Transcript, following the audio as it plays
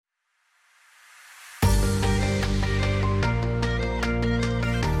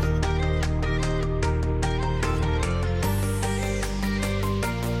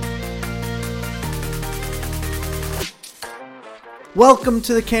Welcome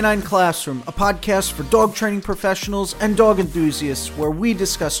to the Canine Classroom, a podcast for dog training professionals and dog enthusiasts where we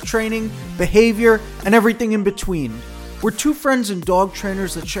discuss training, behavior, and everything in between. We're two friends and dog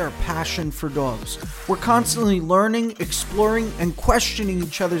trainers that share a passion for dogs. We're constantly learning, exploring, and questioning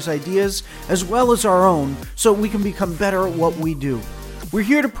each other's ideas as well as our own so we can become better at what we do. We're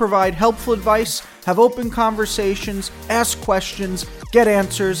here to provide helpful advice, have open conversations, ask questions, get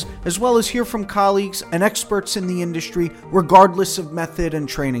answers, as well as hear from colleagues and experts in the industry, regardless of method and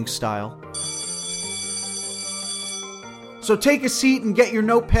training style. So take a seat and get your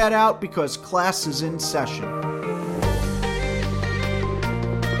notepad out because class is in session.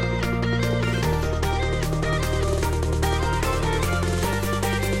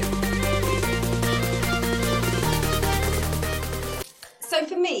 So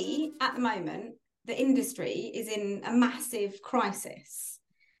for me, at the moment, the industry is in a massive crisis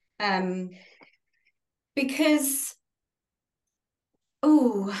because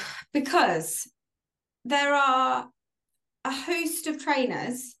there are a host of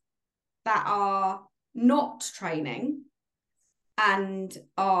trainers that are not training and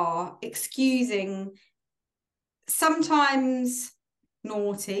are excusing sometimes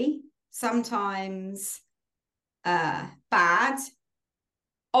naughty, sometimes bad,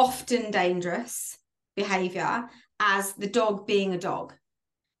 often dangerous behavior as the dog being a dog,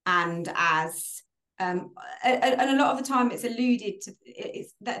 and as and a lot of the time it's alluded to,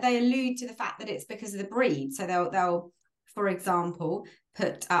 it's that they allude to the fact that it's because of the breed. So they'll for example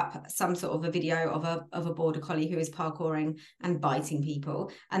put up some sort of a video of a border collie who is parkouring and biting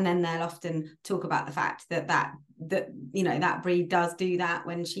people, and then they'll often talk about the fact that you know that breed does do that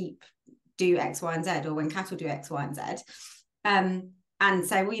when sheep do X, Y, and Z, or when cattle do X, Y, and Z. And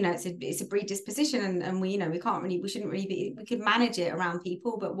say, well, you know, it's a breed disposition, and we shouldn't really be, we could manage it around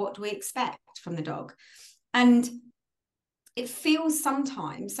people, but what do we expect from the dog? And it feels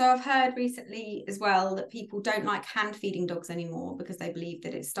sometimes, so I've heard recently as well that people don't like hand feeding dogs anymore because they believe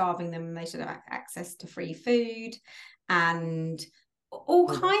that it's starving them and they should have access to free food and all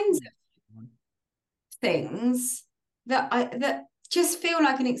kinds of things that just feel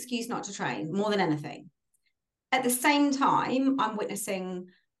like an excuse not to train more than anything. At the same time, I'm witnessing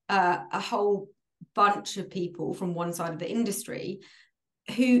a whole bunch of people from one side of the industry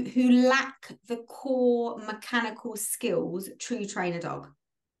who lack the core mechanical skills to train a dog,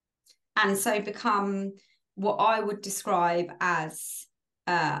 and so become what I would describe as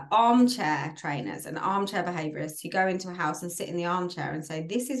armchair trainers and armchair behaviorists who go into a house and sit in the armchair and say,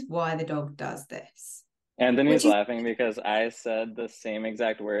 "This is why the dog does this." Anthony's laughing because I said the same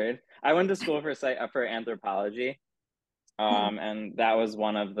exact word. I went to school for anthropology, and that was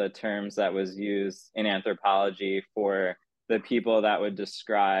one of the terms that was used in anthropology for the people that would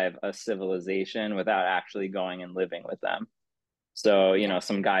describe a civilization without actually going and living with them. So, you know,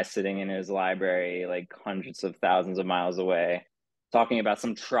 some guy sitting in his library, like hundreds of thousands of miles away, talking about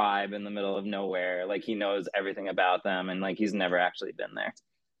some tribe in the middle of nowhere, like he knows everything about them and like he's never actually been there.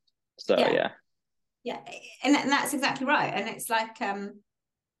 So, yeah, and that's exactly right. And it's like and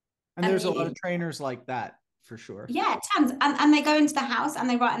there's a lot of trainers like that for sure. Yeah, tons. And they go into the house and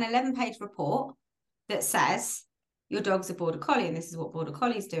they write an 11-page report that says your dog's a border collie and this is what border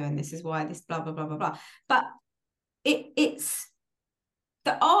collies do and this is why this blah blah blah blah blah. But it's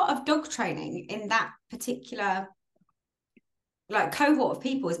the art of dog training in that particular like cohort of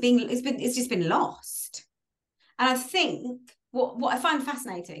people it's just been lost. And I think what I find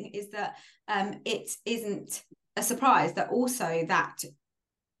fascinating is that it isn't a surprise that also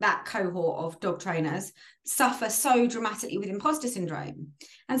that cohort of dog trainers suffer so dramatically with imposter syndrome.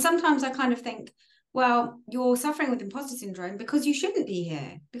 And sometimes I kind of think, well, you're suffering with imposter syndrome because you shouldn't be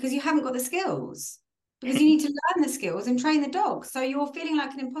here, because you haven't got the skills, because you need to learn the skills and train the dog. So you're feeling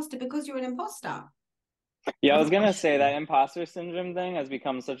like an imposter because you're an imposter. Yeah, I was going to say that imposter syndrome thing has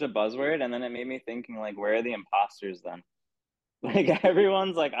become such a buzzword. And then it made me thinking, like, where are the imposters then? Like,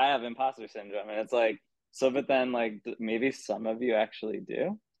 everyone's like, I have imposter syndrome. And it's like, so, but then, like, maybe some of you actually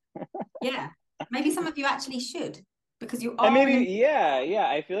do. Yeah, maybe some of you actually should, because you are. And maybe, yeah.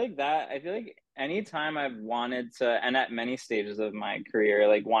 I feel like anytime I've wanted to, and at many stages of my career,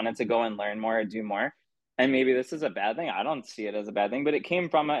 like, wanted to go and learn more or do more. And maybe this is a bad thing. I don't see it as a bad thing, but it came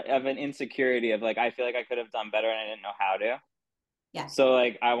from an insecurity of like, I feel like I could have done better and I didn't know how to. Yeah. So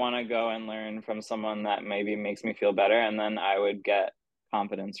like, I want to go and learn from someone that maybe makes me feel better. And then I would get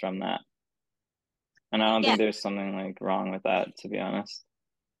confidence from that. And I don't think there's something like wrong with that, to be honest.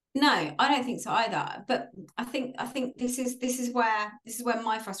 No, I don't think so either. But I think this is where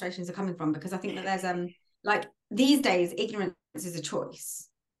my frustrations are coming from, because I think that there's like these days ignorance is a choice.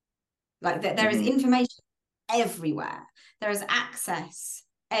 Like there is information everywhere. There is access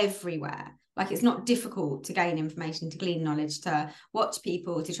everywhere. Like, it's not difficult to gain information, to glean knowledge, to watch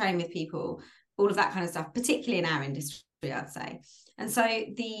people, to train with people, all of that kind of stuff, particularly in our industry, I'd say. And so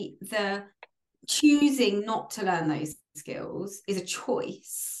the choosing not to learn those skills is a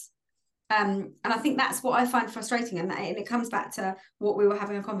choice. And I think that's what I find frustrating. And it comes back to what we were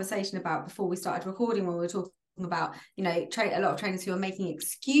having a conversation about before we started recording, when we were talking about, you know, a lot of trainers who are making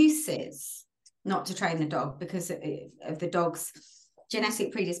excuses not to train the dog because of the dog's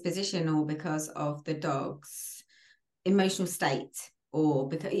genetic predisposition, or because of the dog's emotional state, or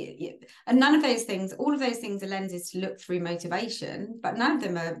because, and none of those things, all of those things are lenses to look through motivation, but none of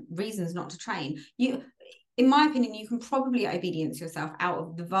them are reasons not to train. You, in my opinion, you can probably obedience yourself out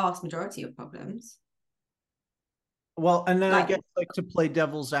of the vast majority of problems. Well, and then I guess, like, to play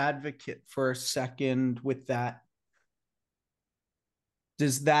devil's advocate for a second with that,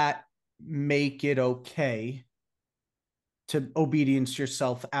 does that make it okay to obedience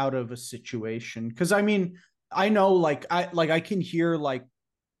yourself out of a situation? Because I mean, I know, like, I can hear what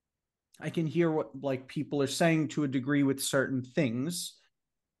like people are saying to a degree with certain things,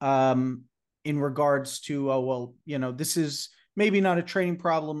 in regards to, oh well, you know, this is maybe not a training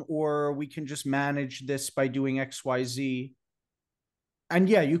problem, or we can just manage this by doing XYZ. And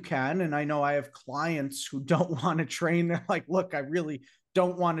yeah, you can. And I know I have clients who don't want to train. They're like, look, I really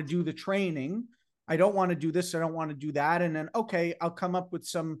don't want to do the training. I don't want to do this. I don't want to do that. And then, okay, I'll come up with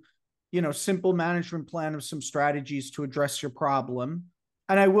some, you know, simple management plan of some strategies to address your problem.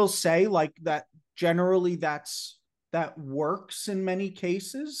 And I will say, like, that generally that works in many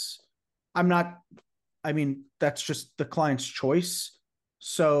cases. I mean, that's just the client's choice.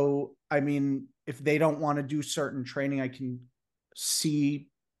 So, I mean, if they don't want to do certain training, I can see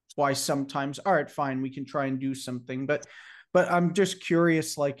why sometimes, all right, fine, we can try and do something. But I'm just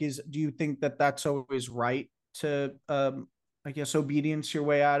curious, like, do you think that that's always right to, I guess, obedience your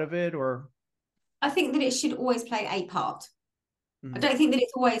way out of it? Or I think that it should always play a part. I don't think that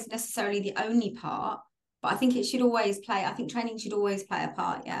it's always necessarily the only part, but I think it should always play. I think training should always play a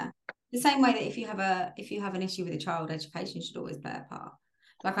part. Yeah, the same way that if you have an issue with a child, education should always play a part.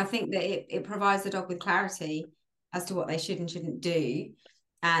 Like, I think that it provides the dog with clarity as to what they should and shouldn't do,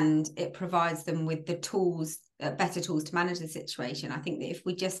 and it provides them with the tools, better tools to manage the situation. I think that if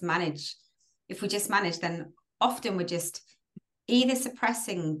we just manage, then often we're just either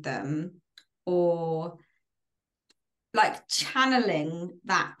suppressing them or like channeling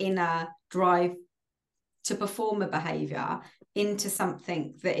that inner drive to perform a behavior into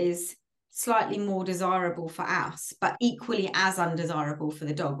something that is slightly more desirable for us, but equally as undesirable for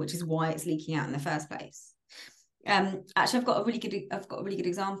the dog, which is why it's leaking out in the first place. Actually, I've got a really good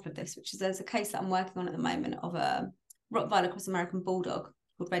example of this, which is, there's a case that I'm working on at the moment of a Rottweiler cross American Bulldog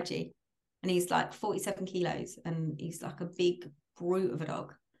called Reggie, and he's like 47 kilos, and he's like a big brute of a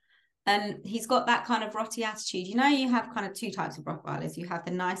dog. And he's got that kind of rotty attitude. You know, you have kind of two types of Rottweilers. You have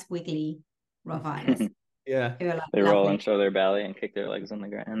the nice wiggly Rottweilers. Yeah. Who are like They lovely, roll and show their belly and kick their legs on the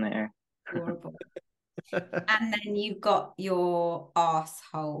ground in the air. adorable. And then you've got your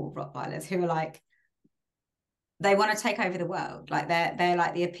arsehole Rottweilers who are like, they want to take over the world. Like, they're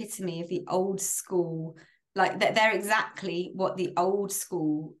like the epitome of the old school. Like, they're exactly what the old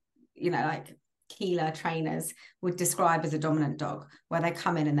school, you know, like Keeler trainers would describe as a dominant dog, where they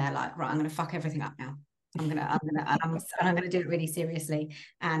come in and they're like, right, I'm going to fuck everything up now. I'm going to do it really seriously.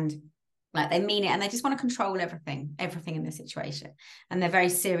 And like, they mean it, and they just want to control everything in the situation. And they're very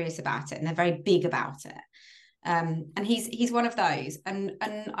serious about it, and they're very big about it. And he's one of those. And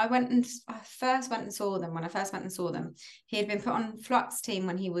I first went and saw them. When I first went and saw them, he had been put on Flux team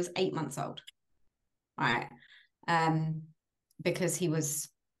when he was 8 months old. Right. Because he was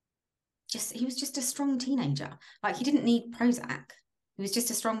just a strong teenager. Like, he didn't need Prozac. He was just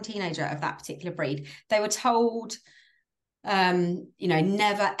a strong teenager of that particular breed. They were told, you know,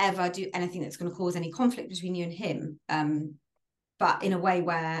 never ever do anything that's going to cause any conflict between you and him. But in a way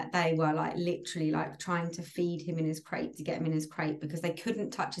where they were like literally like trying to feed him in his crate, to get him in his crate, because they couldn't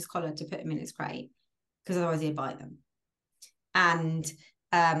touch his collar to put him in his crate, because otherwise he'd bite them. And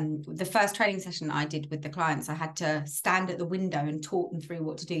the first training session I did with the clients, I had to stand at the window and talk them through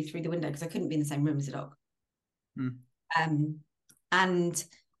what to do through the window, because I couldn't be in the same room as the dog.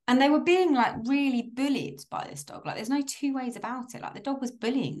 And they were being like really bullied by this dog. Like, there's no two ways about it. Like, the dog was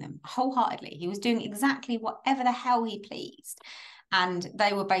bullying them wholeheartedly. He was doing exactly whatever the hell he pleased. And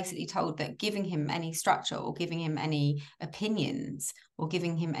they were basically told that giving him any structure, or giving him any opinions, or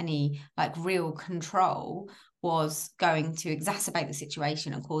giving him any like real control was going to exacerbate the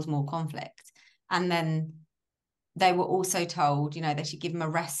situation and cause more conflict. And then they were also told, you know, they should give them a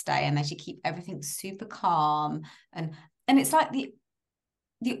rest day and they should keep everything super calm. And it's like the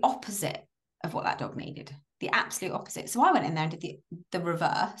opposite of what that dog needed, the absolute opposite. So I went in there and did the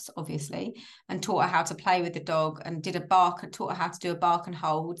reverse, obviously, and taught her how to play with the dog, and did a bark, and taught her how to do a bark and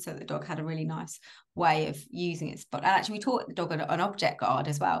hold, so the dog had a really nice way of using its spot. And actually we taught the dog an object guard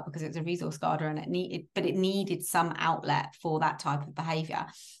as well, because it was a resource guarder, and it needed some outlet for that type of behavior.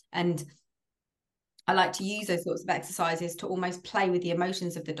 And I like to use those sorts of exercises to almost play with the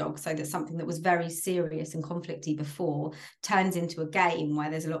emotions of the dog, so that something that was very serious and conflicty before turns into a game where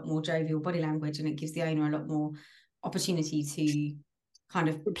there's a lot more jovial body language, and it gives the owner a lot more opportunity to kind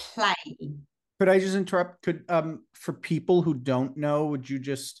of play. Could I just interrupt? For people who don't know, would you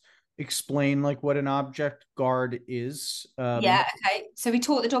just explain like what an object guard is? Yeah, okay. So we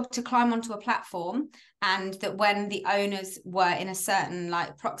taught the dog to climb onto a platform, and that when the owners were in a certain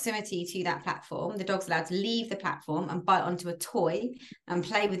like proximity to that platform, the dog's allowed to leave the platform and bite onto a toy and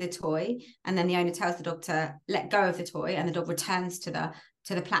play with the toy, and then the owner tells the dog to let go of the toy, and the dog returns to the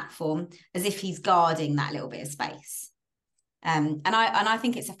platform as if he's guarding that little bit of space. And I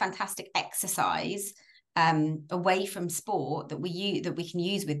think it's a fantastic exercise away from sport that we can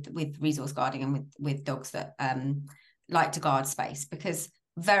use with resource guarding and with dogs that like to guard space, because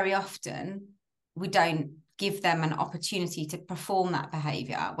very often we don't give them an opportunity to perform that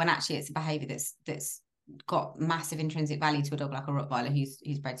behavior, when actually it's a behavior that's got massive intrinsic value to a dog like a Rottweiler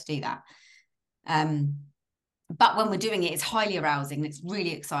who's bred to do that. But when we're doing it, it's highly arousing and it's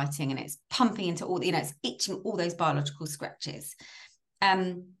really exciting, and it's pumping into all, you know, it's itching all those biological scratches.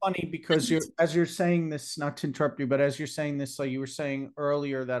 Funny, because as you're saying this, not to interrupt you, but as you're saying this, like you were saying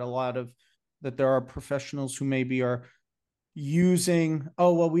earlier, that there are professionals who maybe are using,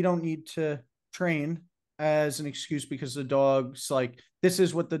 oh, well, we don't need to train, as an excuse, because the dog's like, this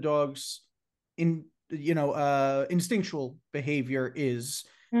is what the dog's instinctual behavior is.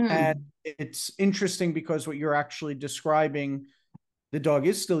 And it's interesting because what you're actually describing, the dog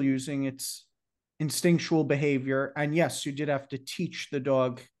is still using its instinctual behavior. And yes, you did have to teach the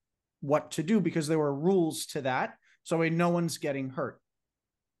dog what to do, because there were rules to that. So no one's getting hurt.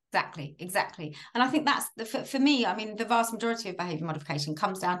 Exactly. And I think that's for me, I mean, the vast majority of behavior modification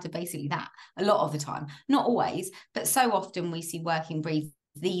comes down to basically that a lot of the time, not always, but so often we see working breeds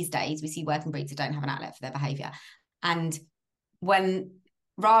these days, we see working breeds that don't have an outlet for their behavior. And when,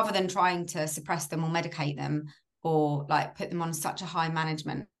 rather than trying to suppress them or medicate them, or like put them on such a high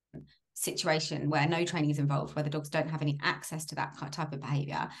management situation where no training is involved, where the dogs don't have any access to that type of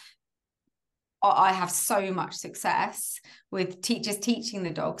behavior, I have so much success with teachers teaching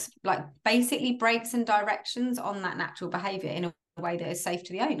the dogs like basically breaks and directions on that natural behavior in a way that is safe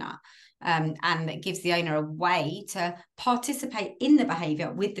to the owner, and that gives the owner a way to participate in the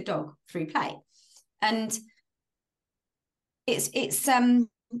behavior with the dog through play. And it's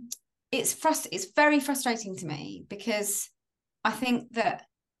very frustrating to me, because I think that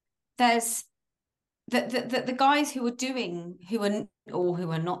there's the guys who are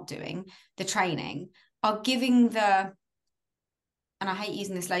not doing the training are giving and I hate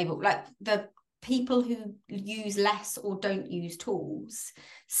using this label, like the people who use less or don't use tools,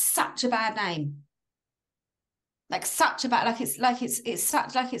 such a bad name.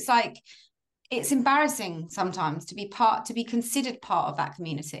 It's embarrassing sometimes to be considered part of that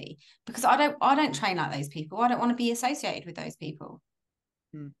community, because I don't train like those people. I don't want to be associated with those people.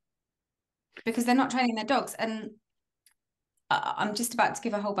 Because they're not training their dogs. And I'm just about to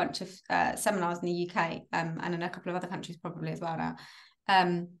give a whole bunch of seminars in the UK and in a couple of other countries probably as well now,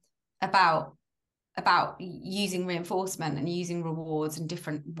 about using reinforcement and using rewards and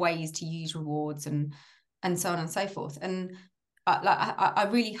different ways to use rewards and so on and so forth. And I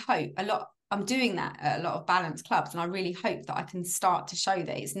really hope I'm doing that at a lot of balanced clubs, and I really hope that I can start to show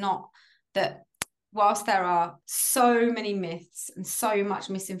that it's not that, whilst there are so many myths and so much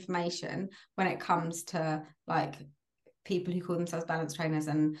misinformation when it comes to like people who call themselves balance trainers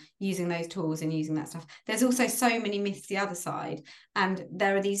and using those tools and using that stuff, there's also so many myths the other side. And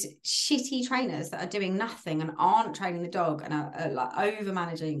there are these shitty trainers that are doing nothing and aren't training the dog and are like over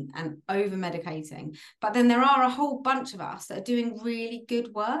managing and over medicating. But then there are a whole bunch of us that are doing really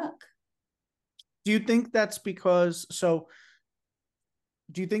good work. Do you think that's because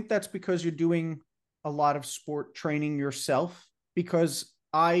you're doing a lot of sport training yourself? Because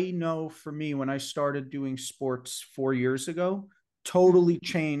I know for me, when I started doing sports 4 years ago, totally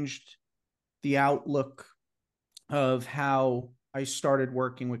changed the outlook of how I started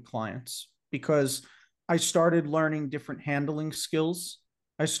working with clients, because I started learning different handling skills.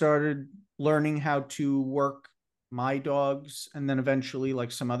 I started learning how to work my dogs, and then eventually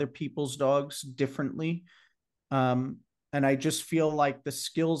like some other people's dogs differently. And I just feel like the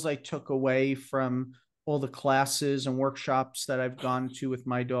skills I took away from all the classes and workshops that I've gone to with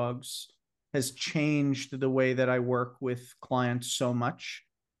my dogs has changed the way that I work with clients so much.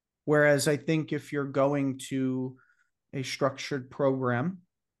 Whereas I think if you're going to a structured program,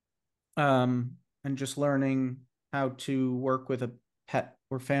 and just learning how to work with a pet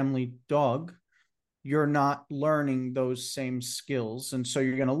or family dog, you're not learning those same skills. And so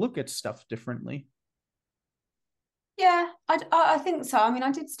you're going to look at stuff differently. Yeah, I think so. I mean,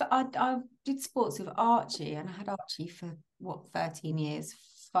 I did sports with Archie, and I had Archie for what, 13 years,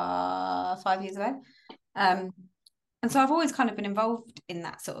 5 years ago. And so I've always kind of been involved in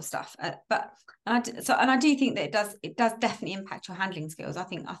that sort of stuff. And I do think that it does definitely impact your handling skills. I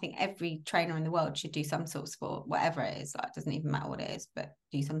think every trainer in the world should do some sort of sport, whatever it is. Like, it doesn't even matter what it is, but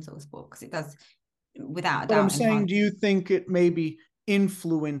do some sort of sport, because it does, without a But I'm doubt, saying, enhance. do you think it maybe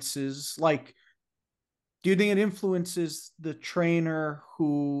influences, like, do you think it influences the trainer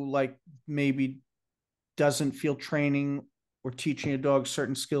who, like, maybe doesn't feel training or teaching a dog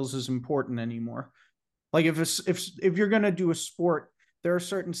certain skills is important anymore? Like, if you're going to do a sport, there are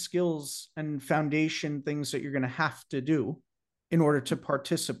certain skills and foundation things that you're going to have to do in order to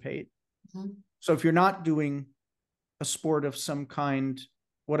participate. Mm-hmm. So if you're not doing a sport of some kind,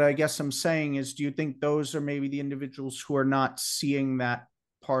 what I guess I'm saying is, do you think those are maybe the individuals who are not seeing that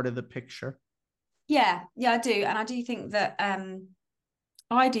part of the picture? Yeah, I do. And I do think that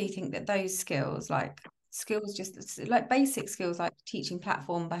those skills, like skills, just like basic skills, like teaching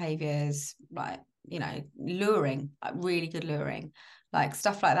platform behaviors, like, luring, like really good luring, like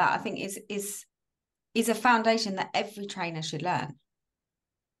stuff like that, I think is a foundation that every trainer should learn.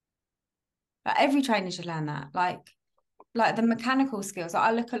 Like, every trainer should learn that. Like the mechanical skills. I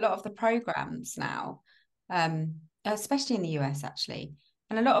look at a lot of the programs now, especially in the US actually,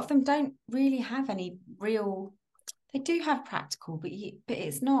 and a lot of them don't really have any real. They do have practical, but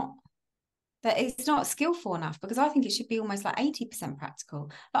it's not that, it's not skillful enough, because I think it should be almost like 80%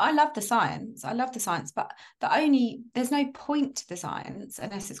 practical. But I love the science. But there's no point to the science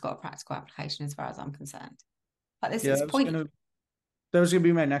unless it's got a practical application, as far as I'm concerned. Like, this Yeah, is point. that was gonna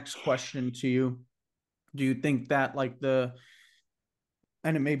be my next question to you. Do you think that, like, and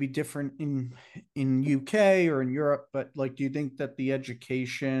it may be different in UK or in Europe, but, like, do you think that the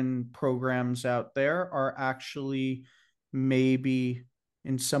education programs out there are actually maybe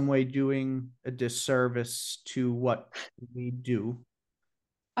in some way doing a disservice to what we do?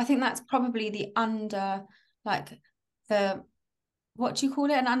 I think that's probably like the what do you call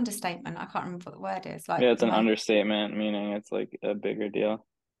it? An understatement. I can't remember what the word is. Yeah, Like it's the an most. understatement, meaning it's like a bigger deal.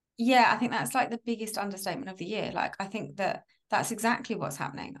 Yeah, I think that's like the biggest understatement of the year. Like, I think that's exactly what's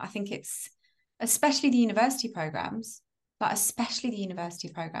happening. I think it's especially the university programs, Like,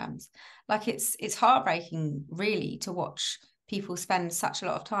 it's heartbreaking, really, to watch people spend such a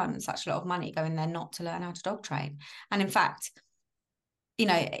lot of time and such a lot of money going there not to learn how to dog train. And in fact,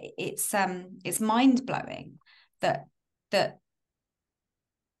 it's mind blowing that that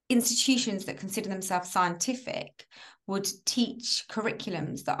institutions that consider themselves scientific would teach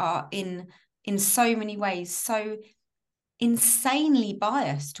curriculums that are in so many ways so insanely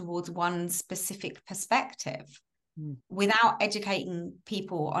biased towards one specific perspective, without educating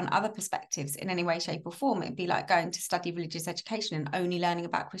people on other perspectives in any way, shape, or form. It'd be like going to study religious education and only learning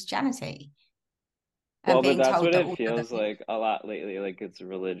about Christianity and Well, but being that's told what that it all other feels things. like a lot lately. Like, it's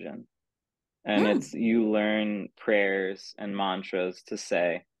religion, and Mm. it's you learn prayers and mantras to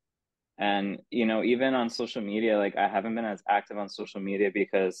say. And, even on social media, like, I haven't been as active on social media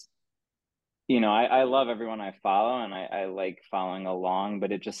because, I love everyone I follow, and I like following along,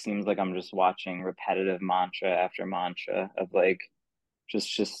 but it just seems like I'm just watching repetitive mantra after mantra of, like,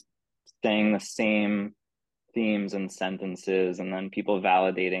 just saying the same themes and sentences, and then people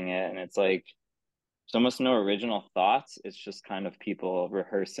validating it. And it's like, there's almost no original thoughts. It's just kind of people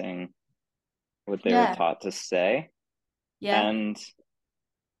rehearsing what they were Yeah, taught to say. yeah, And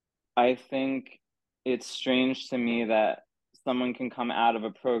I think it's strange to me that someone can come out of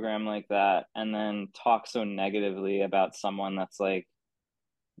a program like that and then talk so negatively about someone that's, like,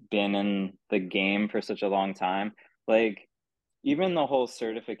 been in the game for such a long time. Like, even the whole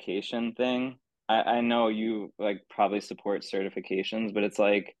certification thing, I know you, like, probably support certifications, but it's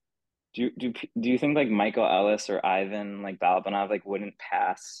like, do you think, like, Michael Ellis or Ivan, like, Balabanov, like, wouldn't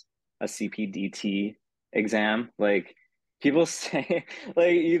pass a CPDT exam? Like, people say,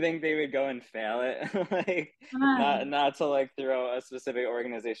 like, you think they would go and fail it? Like, I know. not to, like, throw a specific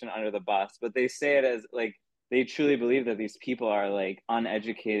organization under the bus, but they say it as, like, they truly believe that these people are, like,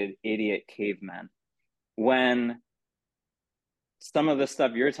 uneducated idiot cavemen, when some of the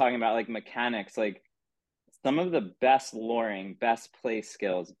stuff you're talking about, like mechanics, like, some of the best luring, best play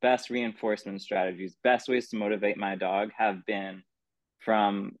skills, best reinforcement strategies, best ways to motivate my dog have been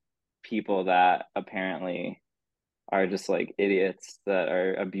from people that apparently are just like idiots, that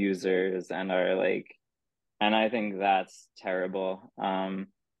are abusers and are like, and I think that's terrible.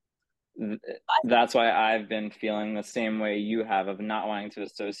 That's why I've been feeling the same way you have, of not wanting to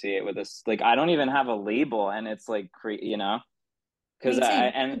associate with this. Like, I don't even have a label, and it's like, you know, because Me too.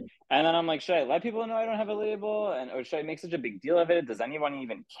 and then I'm like, should I let people know I don't have a label, and or should I make such a big deal of it? Does anyone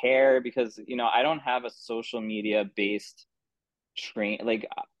even care? Because, you know, I don't have a social media based like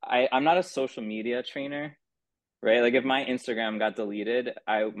I'm not a social media trainer, right? Like if my Instagram got deleted,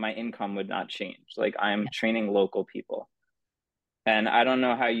 my income would not change. Like I'm training local people. And I don't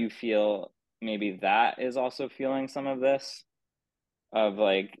know how you feel. Maybe that is also feeling some of this, of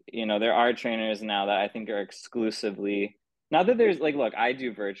like, you know, there are trainers now that I think are exclusively, not that there's like, look, I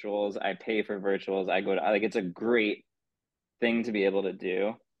do virtuals, I pay for virtuals, I go to, like, it's a great thing to be able to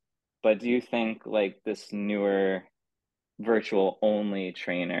do. But do you think like this newer virtual only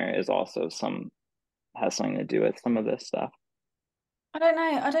trainer is also has something to do with some of this stuff? I don't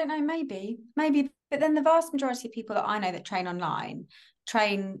know. I don't know. Maybe. But then the vast majority of people that I know that train online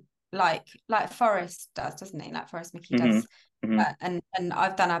train like Forrest does, doesn't he? Like Forrest Mickey Mm-hmm. does. Mm-hmm. And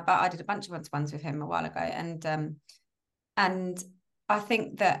I did a bunch of ones with him a while ago, and I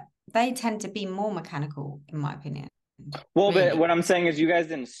think that they tend to be more mechanical, in my opinion. Well, but Really. what I'm saying is you guys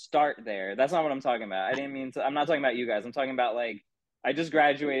didn't start there. That's not what I'm talking about. I didn't mean to, I'm not talking about you guys. I'm talking about like, I just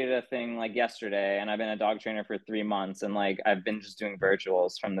graduated a thing like yesterday, and I've been a dog trainer for 3 months, and like I've been just doing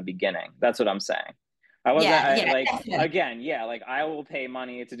virtuals from the beginning. That's what I'm saying. I wasn't, Yeah, yeah, like, definitely. again, yeah, like I will pay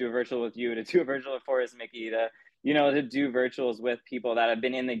money to do a virtual with you, to do a virtual with Forrest Mickey, to, you know, to do virtuals with people that have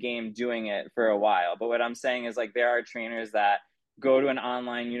been in the game doing it for a while. But what I'm saying is like there are trainers that go to an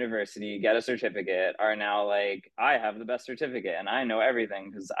online university, get a certificate, are now like, I have the best certificate and I know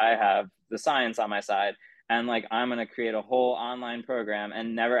everything because I have the science on my side. And like, I'm going to create a whole online program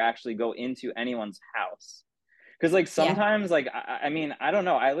and never actually go into anyone's house. Because like Yeah, sometimes, like, I mean, I don't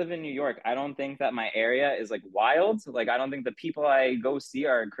know. I live in New York. I don't think that my area is like wild. Like, I don't think the people I go see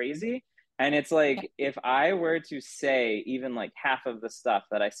are crazy. And it's yeah, like, if I were to say even like half of the stuff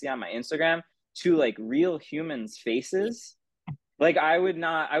that I see on my Instagram to like real humans' faces, like I would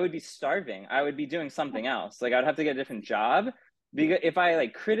be starving. I would be doing something else. Like I'd have to get a different job, because if I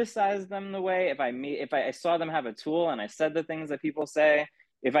like criticized them the way, if I saw them have a tool and I said the things that people say,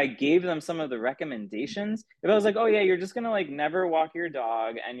 if I gave them some of the recommendations, if I was like, oh yeah, you're just gonna like never walk your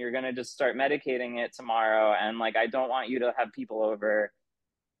dog and you're gonna just start medicating it tomorrow, and like I don't want you to have people over,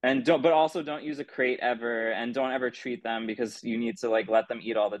 and don't, but also don't use a crate ever, and don't ever treat them because you need to like let them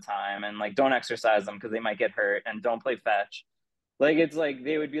eat all the time, and like don't exercise them because they might get hurt, and don't play fetch. Like it's like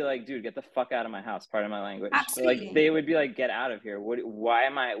they would be like, dude, get the fuck out of my house. Pardon my language. But like absolutely. they would be like, get out of here. What? Why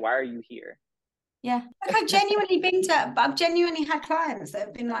are you here? Yeah. Like I've genuinely had clients that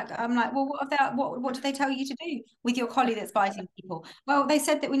have been like, I'm like, well, what did they tell you to do with your collie that's biting people? Well, they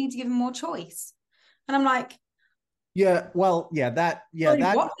said that we need to give them more choice. And I'm like, Yeah, well, sorry, that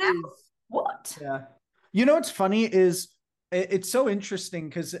what now? is, What? yeah. You know what's funny is it's so interesting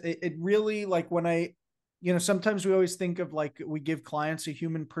because it really, like, when sometimes we always think of like we give clients a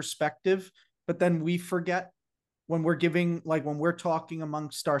human perspective, but then we forget when we're giving, like, when we're talking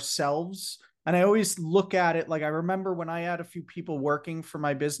amongst ourselves. And I always look at it like, I remember when I had a few people working for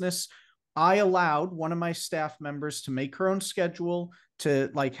my business, I allowed one of my staff members to make her own schedule,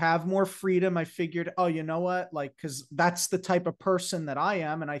 to like have more freedom. I figured, oh, you know what? Like, because that's the type of person that I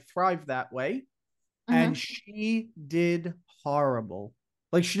am and I thrive that way. And Mm-hmm. she did horrible.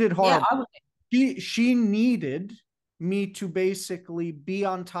 Like, she did Yeah, horrible. I would. She needed me to basically be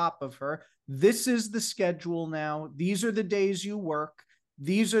on top of her. This is the schedule now. These are the days you work.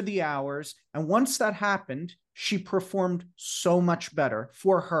 These are the hours. And once that happened, she performed so much better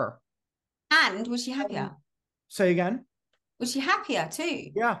for her. And was she happier? Say again? Was she happier too?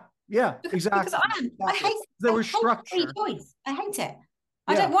 Yeah, yeah, Because exactly. I am. Exactly. There I was hate free structure. choice. I hate it.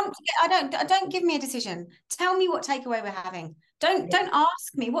 I don't Yeah. want to get, I don't give me a decision. Tell me what takeaway we're having. Don't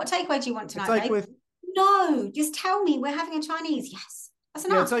ask me what takeaway do you want It's tonight, like babe? with No, just tell me we're having a Chinese. Yes, that's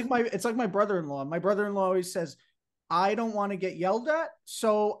Yeah, enough. it's like my brother-in-law. My brother-in-law always says, I don't want to get yelled at,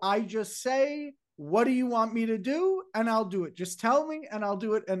 so I just say, what do you want me to do? And I'll do it. Just tell me and I'll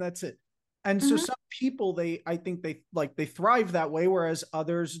do it, and that's it. And so Mhm. some people, I think they thrive that way, whereas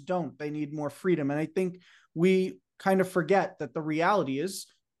others don't. They need more freedom. And I think we kind of forget that the reality is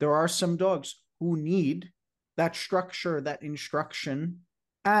there are some dogs who need that structure, that instruction.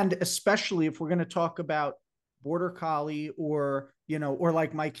 And especially if we're going to talk about border collie, or, or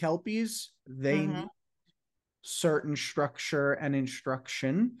like my kelpies, they Mhm. need certain structure and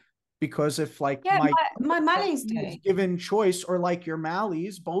instruction, because if like my Mallies was do. given choice, or like your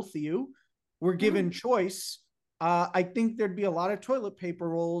Mallies, both of you were given choice, I think there'd be a lot of toilet paper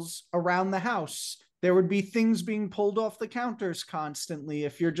rolls around the house. There would be things being pulled off the counters constantly.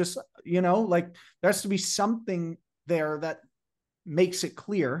 If you're just, like there has to be something there that makes it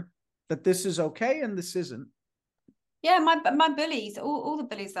clear that this is okay and this isn't. Yeah, my bullies, all the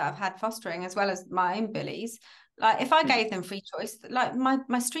bullies that I've had fostering, as well as my own bullies, like if I gave them free choice, like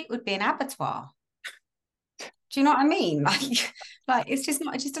my street would be an abattoir. Do you know what I mean? Like it's just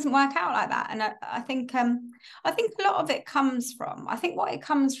not, it just doesn't work out like that. And I think a lot of it comes from, I think what it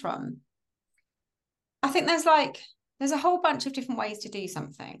comes from, I think there's a whole bunch of different ways to do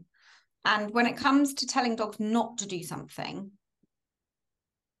something. And when it comes to telling dogs not to do something,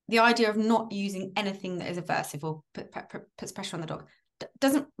 the idea of not using anything that is aversive or puts pressure on the dog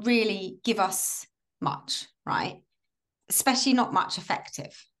doesn't really give us much, right? Especially not much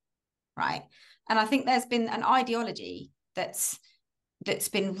effective, right? And I think there's been an ideology that's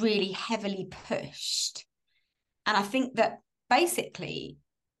been really heavily pushed. And I think that basically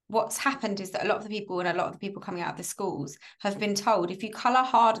what's happened is that a lot of the people coming out of the schools have been told, if you colour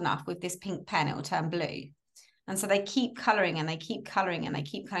hard enough with this pink pen, it will turn blue. And so they keep colouring and they keep colouring and they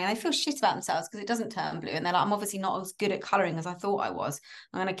keep colouring. And they feel shit about themselves because it doesn't turn blue. And they're like, I'm obviously not as good at colouring as I thought I was.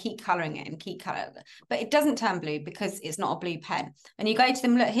 I'm going to keep colouring it and keep colouring it. But it doesn't turn blue because it's not a blue pen. And you go to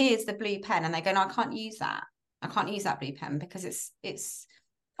them, look, here's the blue pen. And they go, no, I can't use that. I can't use that blue pen because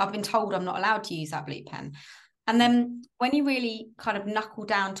I've been told I'm not allowed to use that blue pen. And then when you really kind of knuckle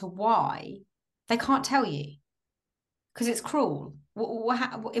down to why, they can't tell you because it's cruel.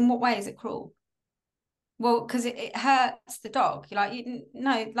 In what way is it cruel? Well, because it hurts the dog. Like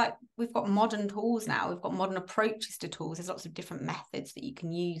we've got modern tools now. We've got modern approaches to tools. There's lots of different methods that you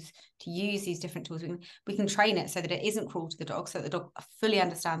can use to use these different tools. We can train it so that it isn't cruel to the dog, so that the dog fully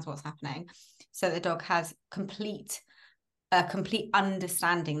understands what's happening, so that the dog has complete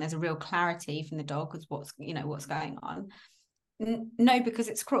understanding. There's a real clarity from the dog as what's going on. No, because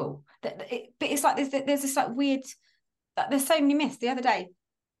it's cruel. But it's like there's this like weird. There's so many myths. The other day,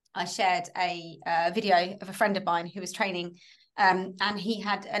 I shared a video of a friend of mine who was training, and he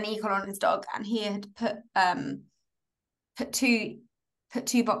had an e-collar on his dog, and he had put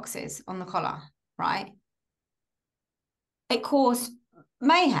two boxes on the collar, right? It caused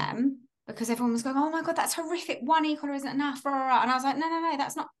mayhem because everyone was going, oh my God, that's horrific. One e-collar isn't enough. And I was like, no,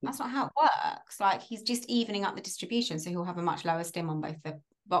 that's not how it works. Like he's just evening up the distribution. So he'll have a much lower stim on both the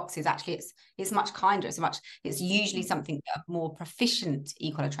boxes. Actually, it's much kinder. It's usually something that a more proficient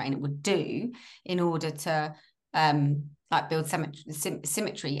e-collar trainer would do in order to like build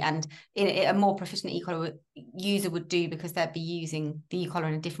symmetry, and a more proficient e-collar user would do, because they'd be using the e-collar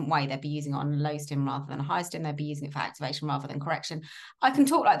in a different way. They'd be using it on a low stim rather than a high stim. They'd be using it for activation rather than correction. I can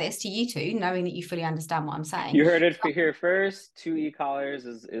talk like this to you two, knowing that you fully understand what I'm saying. You heard it here first. 2 e-collars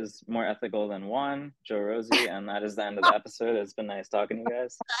is more ethical than 1, Jo-Rosie, and that is the end of the episode. It's been nice talking to you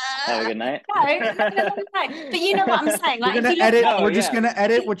guys. Have a good night. No. But you know what I'm saying. Like, we're just gonna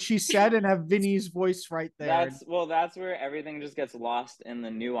edit what she said and have Vinny's voice right there. That's where everything just gets lost in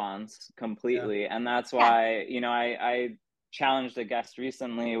the nuance completely. And that's why, I challenged a guest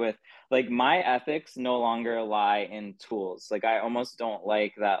recently with, like, my ethics no longer lie in tools. Like, I almost don't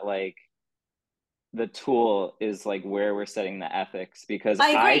like that, like, the tool is like where we're setting the ethics, because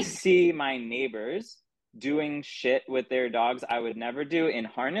I see my neighbors doing shit with their dogs I would never do in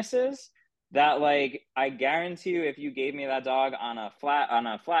harnesses, that, like, I guarantee you, if you gave me that dog on a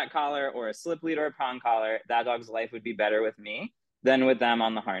flat collar or a slip lead or a prong collar, that dog's life would be better with me than with them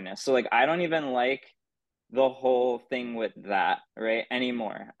on the harness. So, like, I don't even like the whole thing with that right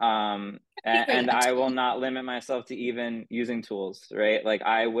anymore. And I will not limit myself to even using tools, right? Like,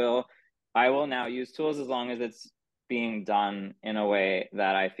 I will now use tools as long as it's being done in a way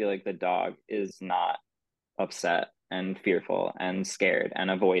that I feel like the dog is not upset and fearful and scared and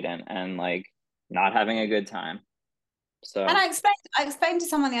avoidant and, like, not having a good time. So, and I explained to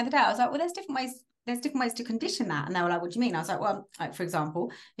someone the other day, I was like, well, there's different ways to condition that. And they were like, what do you mean? I was like, well, like, for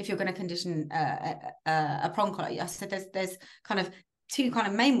example, if you're going to condition a prong collar, I said there's kind of 2 kind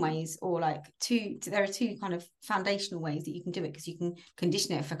of main ways, or like there are 2 kind of foundational ways that you can do it, because you can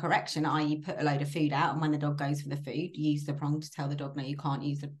condition it for correction, i.e. put a load of food out, and when the dog goes for the food, use the prong to tell the dog, no, you can't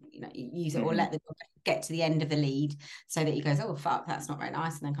use use it, or let the dog get to the end of the lead so that he goes, oh fuck, that's not very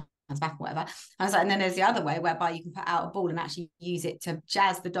nice, and then comes back or whatever. I was like, and then there's the other way, whereby you can put out a ball and actually use it to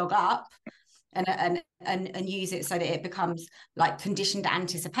jazz the dog up and use it so that it becomes like conditioned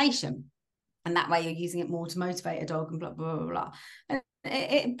anticipation. And that way you're using it more to motivate a dog and blah, blah, blah, blah. And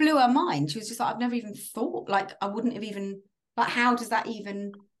It blew her mind. She was just like, I've never even thought, like, I wouldn't have even, like, how does that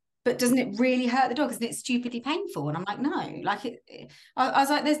even, but doesn't it really hurt the dog? Isn't it stupidly painful? And I'm like, no, like I was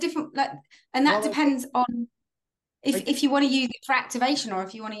like, there's different, like, and that depends on if you want to use it for activation or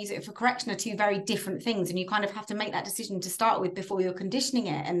if you want to use it for correction are two very different things. And you kind of have to make that decision to start with before you're conditioning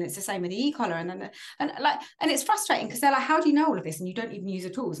it. And it's the same with the e-collar. And it's frustrating because they're like, how do you know all of this? And you don't even use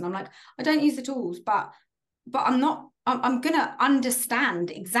the tools. And I'm like, I don't use the tools, but I'm going to understand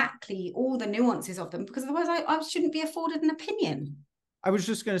exactly all the nuances of them, because otherwise I shouldn't be afforded an opinion. I was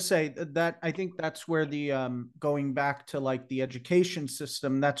just going to say that I think that's where the going back to like the education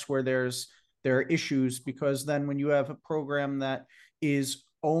system, that's where there are issues, because then when you have a program that is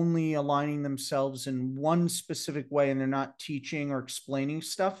only aligning themselves in one specific way and they're not teaching or explaining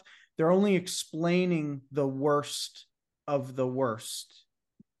stuff, they're only explaining the worst of the worst.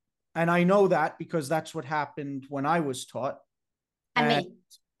 And I know that because that's what happened when I was taught.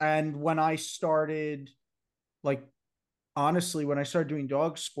 And when I started, like, honestly, when I started doing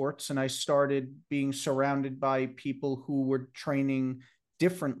dog sports and I started being surrounded by people who were training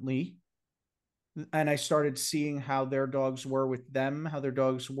differently, and I started seeing how their dogs were with them, how their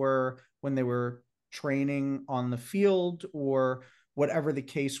dogs were when they were training on the field or whatever the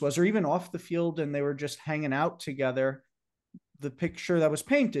case was, or even off the field, and they were just hanging out together, the picture that was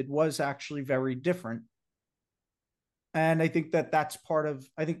painted was actually very different. And I think that's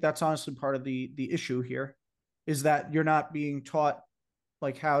honestly part of the issue here, is that you're not being taught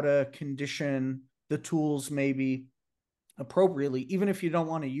like how to condition the tools maybe appropriately. Even if you don't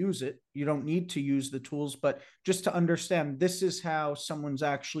want to use it, you don't need to use the tools, but just to understand this is how someone's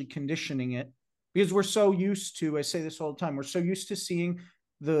actually conditioning it. Because we're so used to, I say this all the time, we're so used to seeing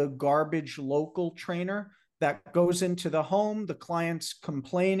the garbage local trainer that goes into the home, the client's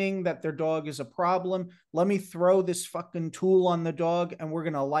complaining that their dog is a problem. Let me throw this fucking tool on the dog and we're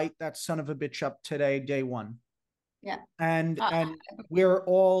going to light that son of a bitch up today, day one. Yeah. And we're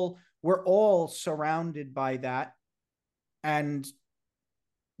all surrounded by that. And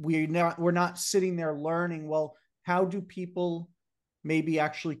we're not sitting there learning, well, how do people maybe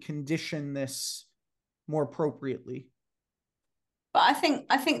actually condition this more appropriately? But I think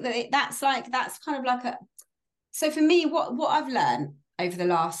that that's kind of like so for me, what I've learned over the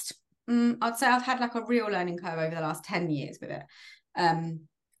last, I'd say I've had like a real learning curve over the last 10 years with it,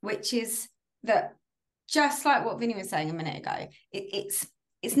 which is that, just like what Vinny was saying a minute ago, it's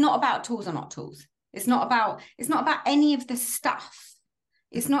not about tools or not tools. It's not about any of the stuff.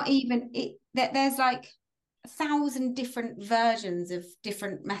 It's not even that there's like 1,000 different versions of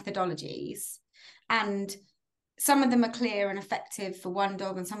different methodologies, and some of them are clear and effective for one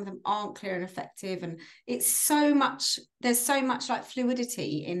dog and some of them aren't clear and effective, and there's so much like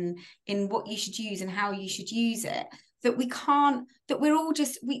fluidity in what you should use and how you should use it, that we're all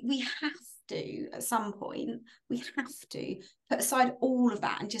just we have to, at some point we have to put aside all of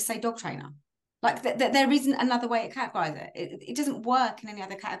that and just say dog trainer. Like there isn't another way to categorize it. It doesn't work in any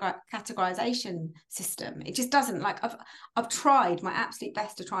other categorization system. It just doesn't. Like I've tried my absolute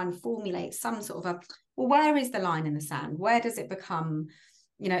best to try and formulate some sort of well, where is the line in the sand? Where does it become,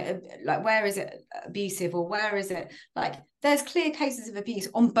 like, where is it abusive, or where is it, like, there's clear cases of abuse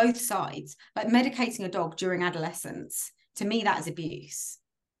on both sides. Like medicating a dog during adolescence, to me, that is abuse.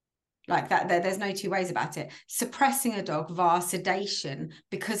 Like that, there's no two ways about it. Suppressing a dog via sedation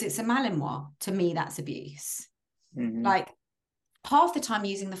because it's a Malinois, to me, that's abuse. Mm-hmm. Like half the time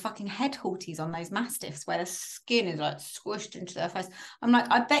using the fucking head halties on those mastiffs where the skin is like squished into their face. I'm like,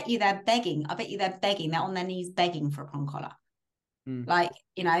 I bet you they're begging. They're on their knees begging for a prong collar. Like,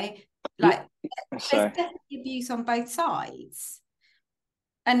 like there's definitely abuse on both sides.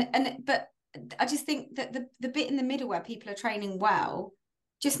 But I just think that the bit in the middle where people are training well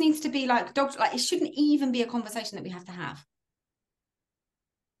just needs to be like dogs. Like, it shouldn't even be a conversation that we have to have.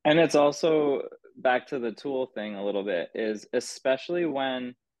 And it's also back to the tool thing a little bit, is especially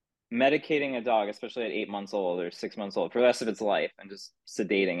when medicating a dog, especially at 8 months old or 6 months old, for the rest of its life, and just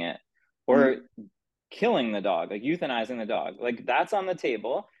sedating it, or killing the dog, like euthanizing the dog, like that's on the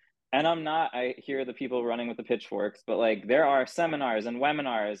table. And I hear the people running with the pitchforks, but like there are seminars and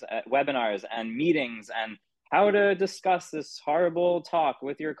webinars and meetings and how to discuss this horrible talk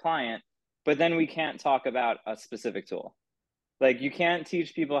with your client, but then we can't talk about a specific tool. Like, you can't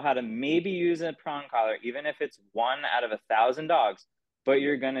teach people how to maybe use a prong collar, even if it's 1 out of 1,000 dogs, but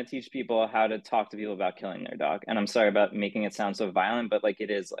you're going to teach people how to talk to people about killing their dog. And I'm sorry about making it sound so violent, but like, it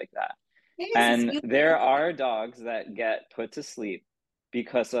is like that. And there are dogs that get put to sleep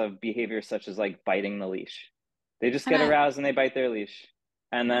because of behavior such as like biting the leash. They just get aroused and they bite their leash.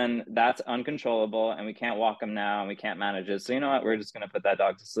 And then that's uncontrollable and we can't walk them now and we can't manage it. So you know what? We're just going to put that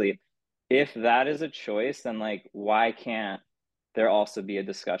dog to sleep. If that is a choice, then like, why can't there also be a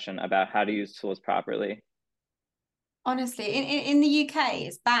discussion about how to use tools properly? Honestly, in the UK,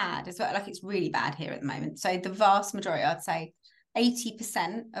 it's bad as well. Like, it's really bad here at the moment. So the vast majority, I'd say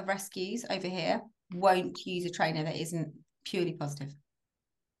 80% of rescues over here won't use a trainer that isn't purely positive.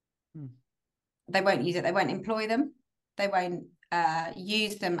 They won't use it. They won't employ them. They won't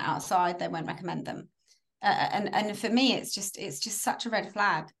use them outside. They won't recommend them. And for me, it's just such a red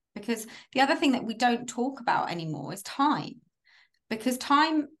flag, because the other thing that we don't talk about anymore is time, because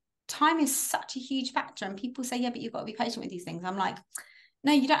time is such a huge factor. And people say, yeah, but you've got to be patient with these things. I'm like,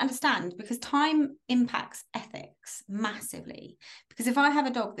 no, you don't understand, because time impacts ethics massively. Because if I have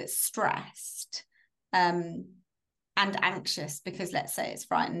a dog that's stressed and anxious because, let's say, it's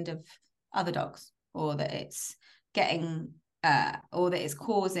frightened of other dogs, or that it's getting or that it's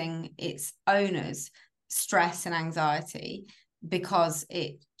causing its owners stress and anxiety because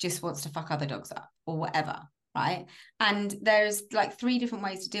it just wants to fuck other dogs up or whatever, right? And there's like 3 different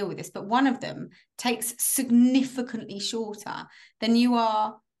ways to deal with this, but one of them takes significantly shorter. Then you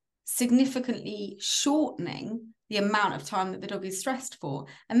are significantly shortening the amount of time that the dog is stressed for,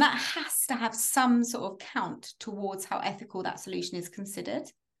 and that has to have some sort of count towards how ethical that solution is considered.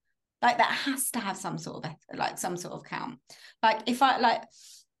 Like, that has to have some sort of count. Like, if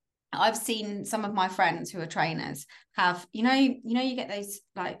I've seen some of my friends who are trainers have, you get those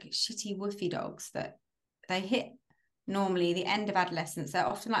like shitty woofy dogs that they hit normally the end of adolescence. They're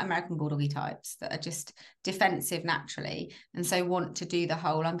often like American Bulldoggy types that are just defensive naturally, and so want to do the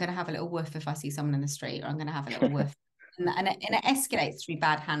whole, I'm going to have a little woof if I see someone in the street, or I'm going to have a little woof. And it escalates through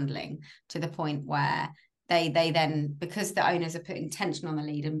bad handling to the point where they then, because the owners are putting tension on the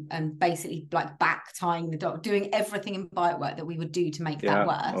lead and basically like back tying the dog, doing everything in bite work that we would do to make that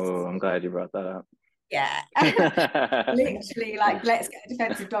worse. Oh, I'm glad you brought that up. Yeah. Literally, like, let's get a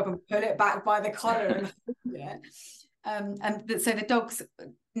defensive dog and pull it back by the collar and hold it. So the dogs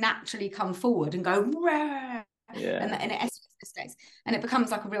naturally come forward and go, Rah! And it escalates, and it becomes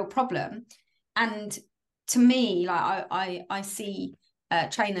like a real problem. And to me, like, I see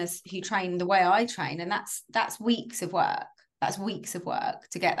trainers who train the way I train, and that's weeks of work. That's weeks of work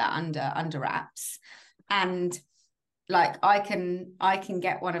to get that under wraps. And like, I could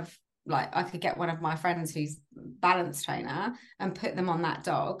get one of my friends who's balance trainer and put them on that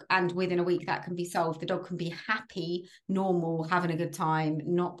dog, and within a week that can be solved. The dog can be happy, normal, having a good time,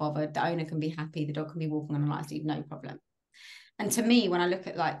 not bothered. The owner can be happy. The dog can be walking on a light lead, no problem. And to me, when I look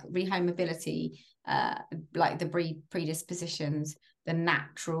at like rehome mobility, like the breed predispositions, the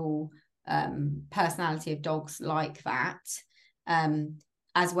natural personality of dogs like that,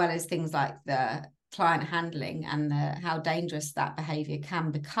 as well as things like the client handling and how dangerous that behavior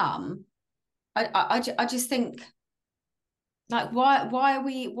can become, I just think, like, why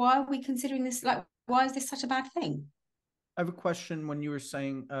are we considering this? Like, why is this such a bad thing? I have a question. When you were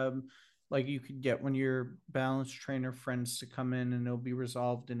saying like, you could get one of your balance trainer friends to come in and it'll be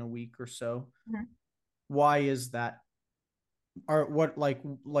resolved in a week or so. Mm-hmm. Why is that? Or what, like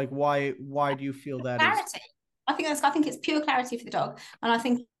why do you feel that clarity is? I think it's pure clarity for the dog, and I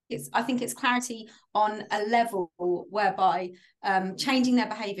think it's clarity on a level whereby changing their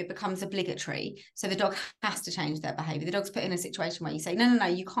behavior becomes obligatory. So the dog has to change their behavior. The dog's put in a situation where you say, no,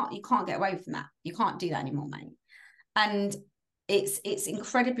 you can't get away from that. You can't do that anymore, mate. And it's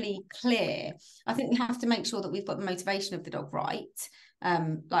incredibly clear. I think we have to make sure that we've got the motivation of the dog right.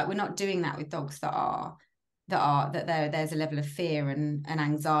 Like, we're not doing that with dogs that there's a level of fear and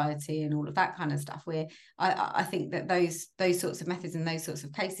anxiety and all of that kind of stuff. I think that those sorts of methods and those sorts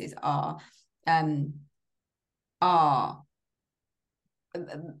of cases are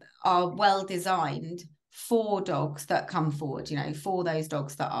well designed for dogs that come forward, for those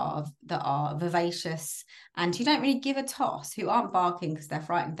dogs that are vivacious and who don't really give a toss, who aren't barking because they're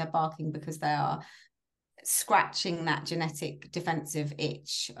frightened. They're barking because they are scratching that genetic defensive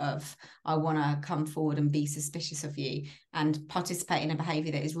itch of, I want to come forward and be suspicious of you and participate in a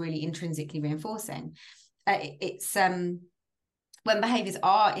behavior that is really intrinsically reinforcing. It's when behaviors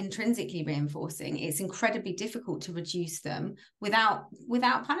are intrinsically reinforcing, it's incredibly difficult to reduce them without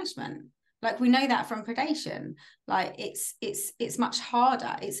punishment. Like, we know that from predation. Like, it's much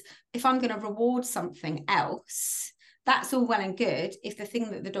harder. It's, if I'm going to reward something else, that's all well and good if the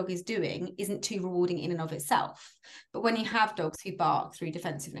thing that the dog is doing isn't too rewarding in and of itself. But when you have dogs who bark through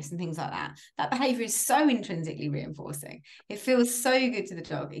defensiveness and things like that, that behavior is so intrinsically reinforcing. It feels so good to the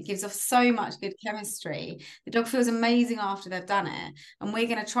dog. It gives off so much good chemistry. The dog feels amazing after they've done it. And we're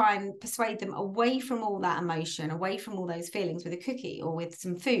going to try and persuade them away from all that emotion, away from all those feelings with a cookie or with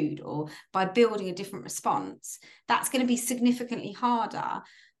some food or by building a different response. That's going to be significantly harder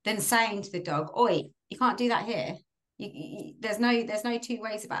than saying to the dog, oi, you can't do that here. There's no two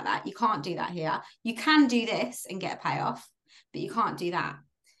ways about that. You can't do that here. You can do this and get a payoff, but you can't do that.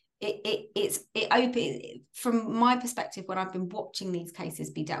 From my perspective, when I've been watching these cases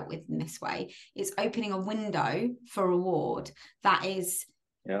be dealt with in this way, it's opening a window for reward that is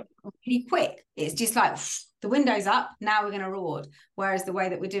really quick. It's just like the window's up, now we're going to reward. Whereas the way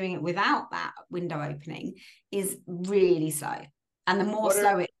that we're doing it without that window opening is really slow. And the more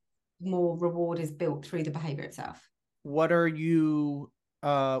more reward is built through the behavior itself. What are you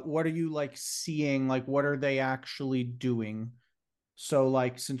like seeing? Like, what are they actually doing? So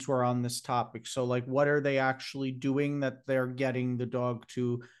like, since we're on this topic, so like, what are they actually doing that they're getting the dog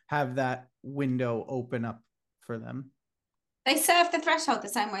to have that window open up for them? They surf the threshold the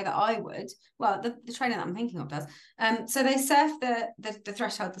same way that I would. Well, the trainer that I'm thinking of does. So they surf the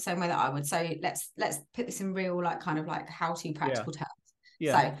threshold the same way that I would. So let's put this in real, like, kind of like how-to practical terms.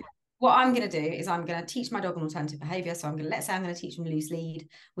 Yeah. So what I'm going to do is I'm going to teach my dog an alternative behavior. So let's say I'm going to teach them loose lead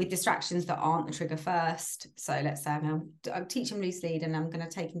with distractions that aren't the trigger first. So let's say I'll teach him loose lead and I'm going to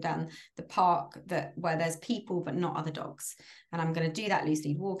take him down the park where there's people but not other dogs. And I'm going to do that loose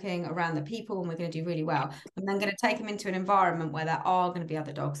lead walking around the people and we're going to do really well. And then I'm going to take him into an environment where there are going to be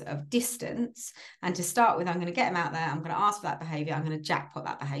other dogs of distance. And to start with, I'm going to get him out there. I'm going to ask for that behavior. I'm going to jackpot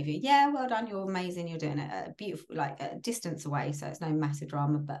that behavior. Yeah, well done. You're amazing. You're doing it beautiful, like a distance away. So it's no massive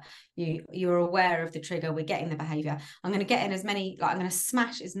drama, but you're aware of the trigger. We're getting the behavior. I'm going to get in I'm going to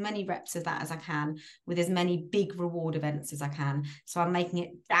smash as many reps of that as I can with as many big reward events as I can. So I'm making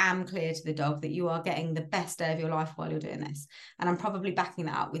it damn clear to the dog that you are getting the best day of your life while you're doing this. And I'm probably backing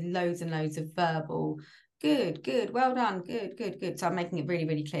that up with loads and loads of verbal, good, well done, good. So I'm making it really,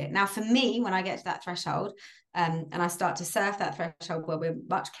 really clear. Now, for me, when I get to that threshold and I start to surf that threshold where we're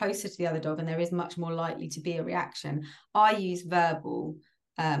much closer to the other dog and there is much more likely to be a reaction, I use verbal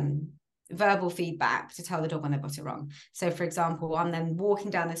feedback to tell the dog when they've got it wrong. So for example, I'm then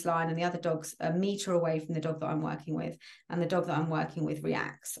walking down this line and the other dog's a meter away from the dog that I'm working with, and the dog that I'm working with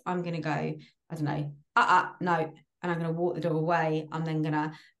reacts. I'm going to go, I don't know, no, and I'm going to walk the dog away. I'm then going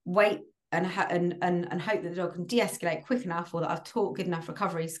to wait and hope that the dog can de-escalate quick enough, or that I've taught good enough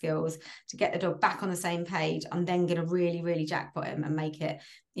recovery skills to get the dog back on the same page. I'm then going to really, really jackpot him and make it,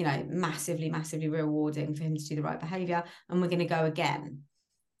 massively, massively rewarding for him to do the right behavior. And we're going to go again.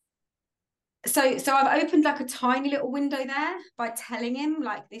 So I've opened like a tiny little window there by telling him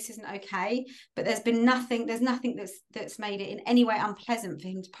like this isn't okay, but there's nothing that's made it in any way unpleasant for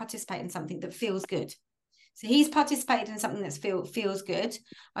him to participate in something that feels good. So he's participated in something that feels good.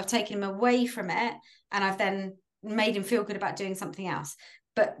 I've taken him away from it and I've then made him feel good about doing something else.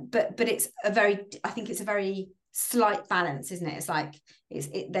 But I think it's a very slight balance, isn't it? It's like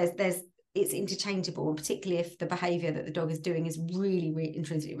it's interchangeable, and particularly if the behavior that the dog is doing is really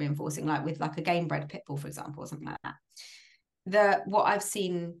intrinsically reinforcing, like with like a game bred pit bull, for example, or something like that. What I've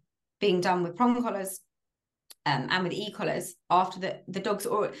seen being done with prong collars and with e-collars after the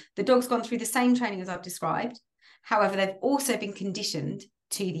dog's gone through the same training as I've described. However, they've also been conditioned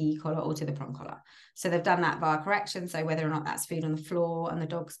to the e-collar or to the prong collar. So they've done that via correction. So whether or not that's food on the floor and the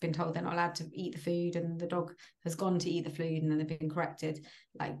dog's been told they're not allowed to eat the food and the dog has gone to eat the food and then they've been corrected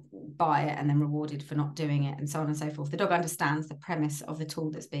like by it and then rewarded for not doing it and so on and so forth. The dog understands the premise of the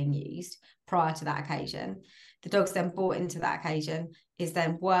tool that's being used prior to that occasion. The dog's then brought into that occasion, is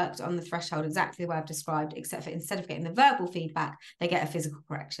then worked on the threshold exactly the way I've described, except for instead of getting the verbal feedback, they get a physical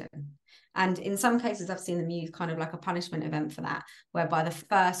correction. And in some cases, I've seen them use kind of like a punishment event for that, whereby the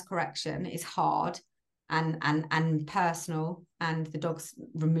first correction is hard and personal, and the dog's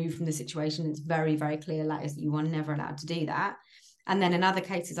removed from the situation. It's very, very clear, like, you are never allowed to do that. And then in other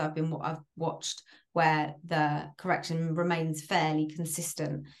cases I've watched where the correction remains fairly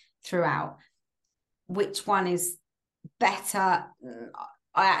consistent throughout. Which one is better?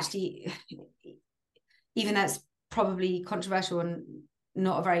 I actually, even though it's probably controversial and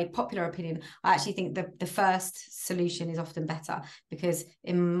not a very popular opinion, I actually think the first solution is often better, because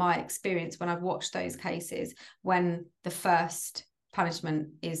in my experience, when I've watched those cases, when the first punishment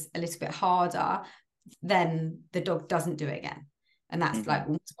is a little bit harder, then the dog doesn't do it again. And that's like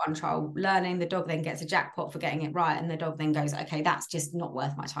one trial learning. The dog then gets a jackpot for getting it right, and the dog then goes, okay, that's just not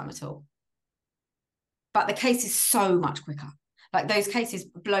worth my time at all. but the case is so much quicker. Like those cases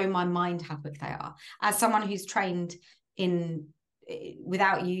blow my mind how quick they are. As someone who's trained in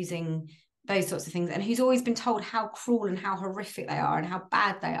without using those sorts of things, and who's always been told how cruel and how horrific they are and how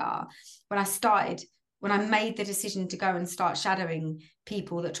bad they are, when I made the decision to go and start shadowing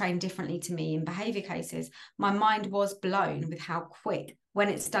people that train differently to me in behavior cases, my mind was blown with how quick, when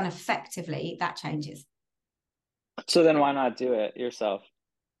it's done effectively, that changes. So then why not do it yourself?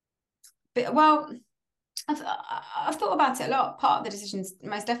 But well, I've thought about it a lot. Part of the decision is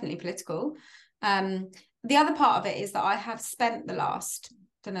most definitely political. The other part of it is that I have spent the last,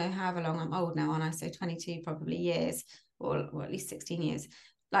 don't know however long, I'm old now, and I so 22 probably years, or at least 16 years,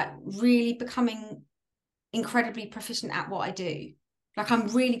 like really becoming incredibly proficient at what I do. Like I'm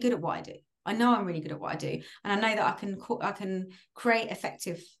really good at what I do. I know I'm really good at what I do, and I know that I can create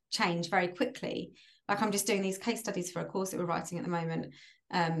effective change very quickly. Like I'm just doing these case studies for a course that we're writing at the moment.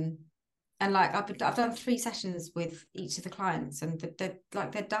 And like I've done 3 sessions with each of the clients, and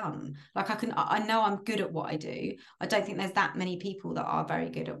they're done. Like I know I'm good at what I do. I don't think there's that many people that are very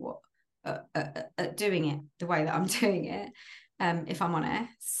good at doing it the way that I'm doing it, if I'm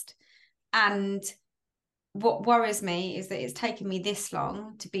honest. And what worries me is that it's taken me this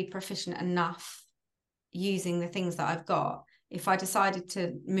long to be proficient enough using the things that I've got. If I decided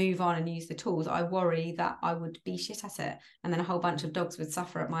to move on and use the tools, I worry that I would be shit at it, and then a whole bunch of dogs would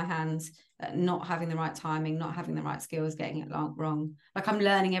suffer at my hands, not having the right timing, not having the right skills, getting it wrong. Like I'm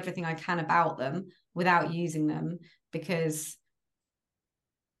learning everything I can about them without using them, because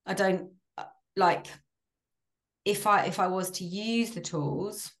I don't like, if I was to use the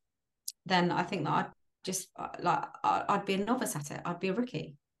tools, then I think that I'd be a novice at it. I'd be a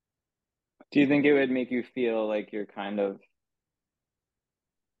rookie. Do you think it would make you feel like you're kind of,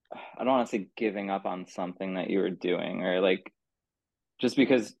 I don't want to say giving up on something that you were doing, or like just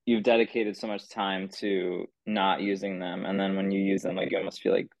because you've dedicated so much time to not using them, and then when you use them, like you almost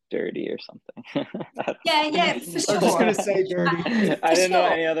feel like dirty or something? Yeah, for sure. I was just gonna say dirty. I didn't know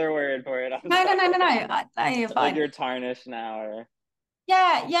any other word for it. No. You're fine. Like you're tarnished now, or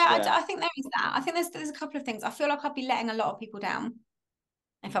yeah. yeah. I think there is that. I think there's a couple of things. I feel like I'd be letting a lot of people down,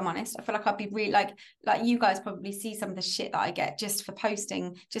 if I'm honest. I feel like I'd be really like you guys probably see some of the shit that I get just for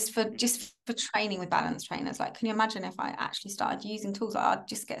posting, just for training with balance trainers. Like, can you imagine if I actually started using tools? I'd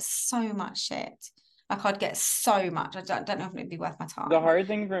just get so much shit. Like I'd get so much. I don't know if it'd be worth my time. The hard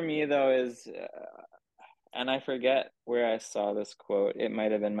thing for me though is, and I forget where I saw this quote. It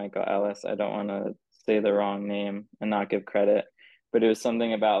might have been Michael Ellis. I don't want to say the wrong name and not give credit, but it was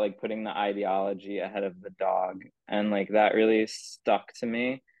something about like putting the ideology ahead of the dog, and like that really stuck to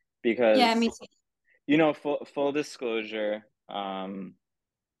me because yeah, me too. You know, full disclosure,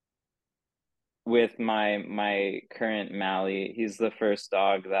 with my current Mally, he's the first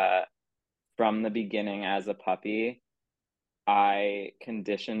dog that from the beginning as a puppy, I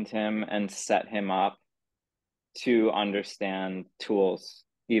conditioned him and set him up to understand tools,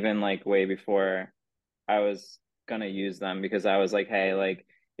 even like way before I was gonna use them, because I was like, hey, like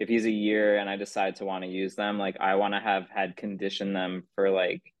if he's a year and I decide to want to use them, like I want to have had conditioned them for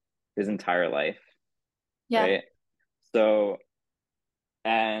like his entire life. Yeah. Right. So,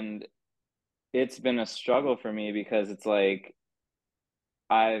 and it's been a struggle for me because it's like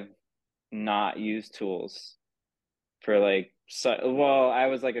I've not used tools for like, so well, I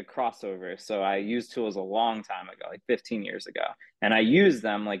was like a crossover, so I used tools a long time ago, like 15 years ago, and I used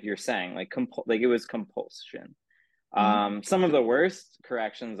them like you're saying, like like it was compulsion. Some of the worst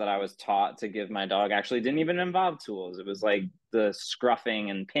corrections that I was taught to give my dog actually didn't even involve tools. It was like the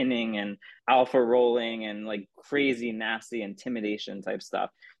scruffing and pinning and alpha rolling and like crazy, nasty intimidation type stuff.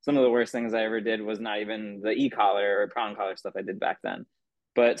 Some of the worst things I ever did was not even the e-collar or prong collar stuff I did back then.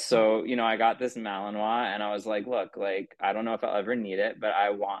 But so, you know, I got this Malinois and I was like, look, like, I don't know if I'll ever need it, but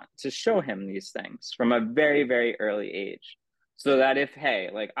I want to show him these things from a very, very early age. So that if, hey,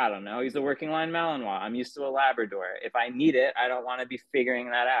 like, I don't know, he's a working line Malinois, I'm used to a Labrador. If I need it, I don't want to be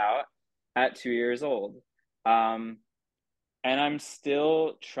figuring that out at 2 years old. And I'm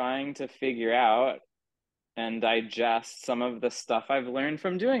still trying to figure out and digest some of the stuff I've learned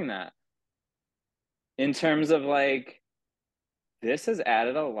from doing that. In terms of like, this has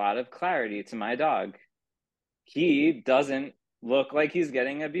added a lot of clarity to my dog. He doesn't look like he's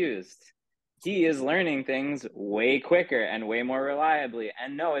getting abused. He is learning things way quicker and way more reliably.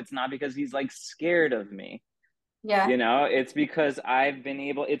 And no, it's not because he's like scared of me. Yeah. You know, it's because I've been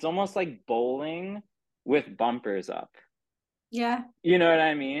able, it's almost like bowling with bumpers up. Yeah. You know what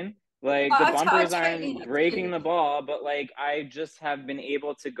I mean? Like the bumpers totally aren't breaking the ball, but like I just have been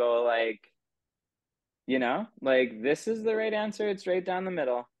able to go like, you know, like this is the right answer. It's right down the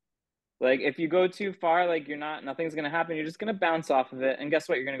middle. Like if you go too far, like nothing's gonna happen. You're just gonna bounce off of it, and guess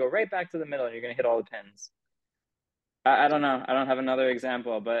what? You're gonna go right back to the middle, and you're gonna hit all the pins. I don't know. I don't have another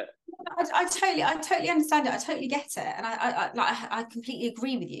example, but I totally understand it. I totally get it, and I completely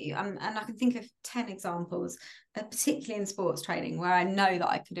agree with you. And I can think of 10 examples, particularly in sports training, where I know that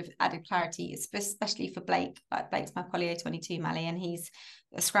I could have added clarity, especially for Blake. Like Blake's my Polio 22 Mally, and he's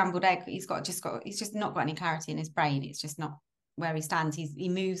a scrambled egg. He's just not got any clarity in his brain. It's just not where he stands. He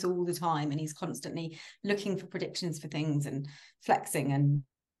moves all the time, and he's constantly looking for predictions for things and flexing, and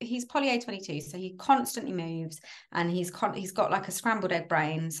he's Polio 22, so he constantly moves, and he's got like a scrambled egg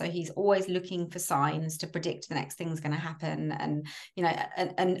brain, so he's always looking for signs to predict the next thing's going to happen. And you know,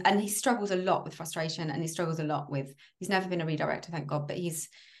 and he struggles a lot with frustration, and he struggles a lot with, he's never been a redirector, thank God, but he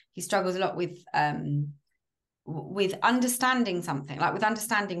struggles a lot with understanding something, like with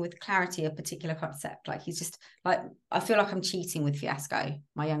understanding with clarity a particular concept. Like he's just like, I feel like I'm cheating with Fiasco,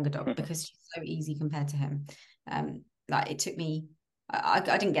 my younger dog, because she's so easy compared to him. Like it took me, I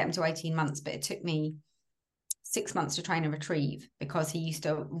didn't get him to 18 months, but it took me 6 months to train a retrieve, because he used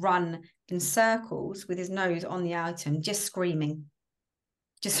to run in circles with his nose on the item, just screaming,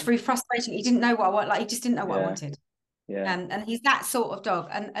 just through frustration. He didn't know what I want. Like he just didn't know what I wanted. Yeah. And he's that sort of dog.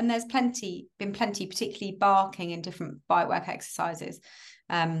 And there's been plenty, particularly barking in different bite work exercises.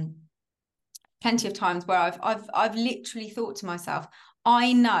 Plenty of times where I've literally thought to myself,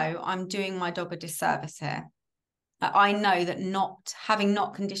 I know I'm doing my dog a disservice here. I know that having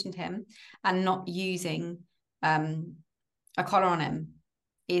not conditioned him and not using a collar on him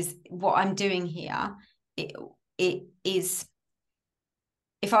is what I'm doing here. It is,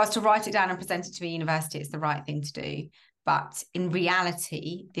 if I was to write it down and present it to a university, it's the right thing to do. But in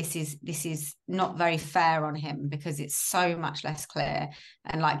reality, this is not very fair on him, because it's so much less clear,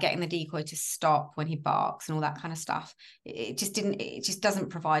 and like getting the decoy to stop when he barks and all that kind of stuff. It just doesn't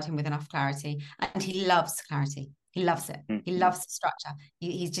provide him with enough clarity, and he loves clarity. He loves it. Mm-hmm. He loves the structure.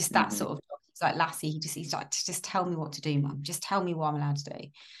 He's just that sort of dog. He's like Lassie. He's like, just tell me what to do, Mum. Just tell me what I'm allowed to do.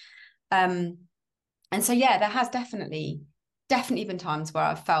 And so yeah, there has definitely been times where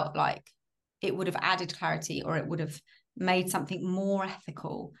I've felt like it would have added clarity, or it would have made something more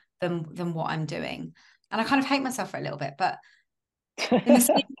ethical than what I'm doing. And I kind of hate myself for a little bit, but in the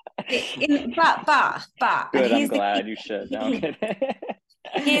same, but good. I'm glad you should. No,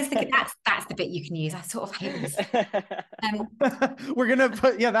 here's that's the bit you can use. I sort of hate this. We're gonna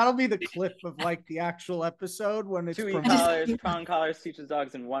put, that'll be the clip of like the actual episode when it's prong collars teaches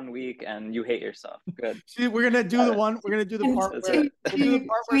dogs in 1 week, and you hate yourself. Good. See, we're gonna do the part where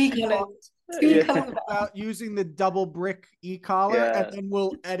she talks about using the double brick e-collar, and then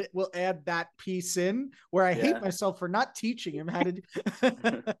we'll add that piece in where I hate myself for not teaching him how to do.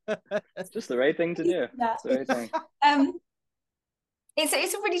 It's just the right thing to do. It's the right thing. It's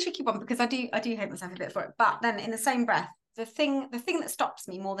a really tricky one, because I do hate myself a bit for it. But then in the same breath, the thing that stops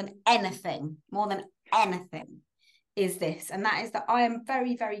me more than anything is this, and that is that I am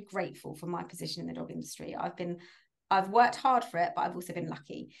very, very grateful for my position in the dog industry. I've worked hard for it, but I've also been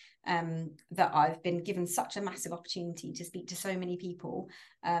lucky that I've been given such a massive opportunity to speak to so many people,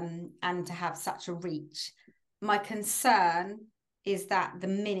 and to have such a reach. My concern is that the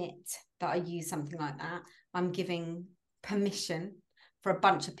minute that I use something like that, I'm giving permission for a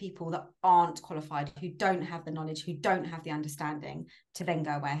bunch of people that aren't qualified, who don't have the knowledge, who don't have the understanding, to then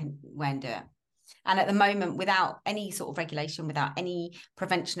go away and do it. And at the moment, without any sort of regulation, without any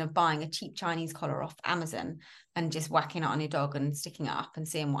prevention of buying a cheap Chinese collar off Amazon and just whacking it on your dog and sticking it up and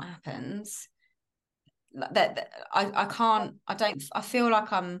seeing what happens, I feel like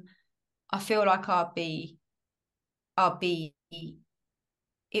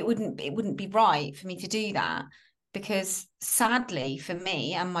it wouldn't be right for me to do that, because sadly for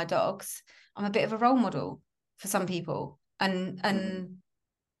me and my dogs, I'm a bit of a role model for some people, and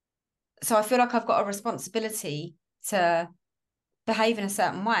so I feel like I've got a responsibility to behave in a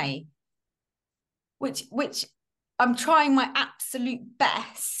certain way, which I'm trying my absolute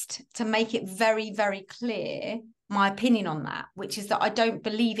best to make it very, very clear my opinion on that, which is that I don't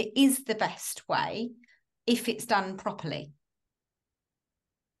believe it is the best way if it's done properly.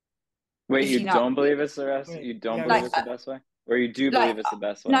 Wait, you don't believe it's the best? You don't believe it's the best way? Or you do believe it's the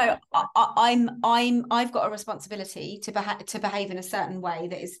best way? No, I've got a responsibility to behave in a certain way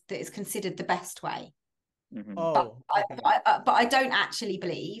that is considered the best way. Mm-hmm. But I don't actually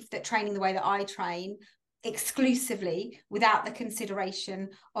believe that training the way that I train, exclusively without the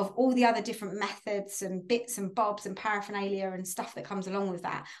consideration of all the other different methods and bits and bobs and paraphernalia and stuff that comes along with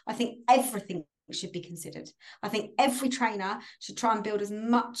that, I think everything should be considered. I think every trainer should try and build as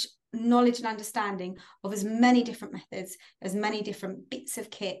much knowledge and understanding of as many different methods, as many different bits of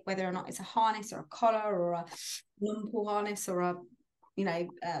kit, whether or not it's a harness or a collar or a non-pull harness or a, you know,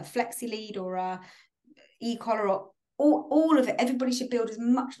 a flexi lead or a e-collar, or all of it. Everybody should build as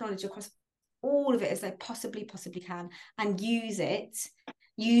much knowledge across all of it as they possibly can, and use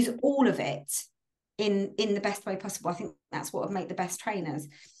all of it in the best way possible. I think that's what would make the best trainers.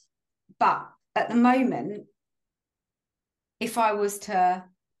 But at the moment, if I was to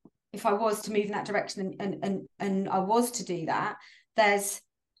move in that direction and I was to do that, there's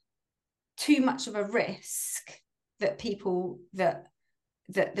too much of a risk that people that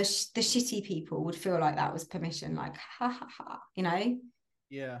the shitty people would feel like that was permission, like ha ha ha, you know.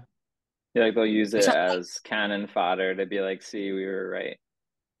 Yeah, like they'll use it as cannon fodder to be like, see, we were right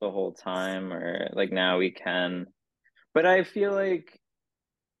the whole time, or like, now we can. But I feel like,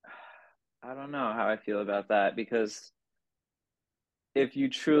 I don't know how I feel about that, because if you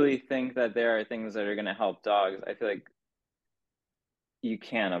truly think that there are things that are going to help dogs, I feel like you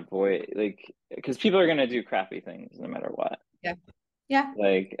can't avoid, like, because people are going to do crappy things no matter what. Yeah.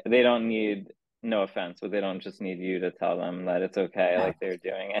 Like, they don't need, no offense, but they don't just need you to tell them that it's okay. No. Like, they're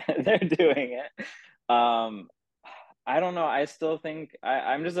doing it. They're doing it. I don't know. I still think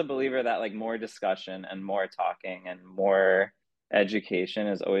I'm just a believer that like more discussion and more talking and more education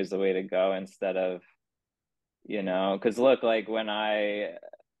is always the way to go, instead of, you know, because look, like when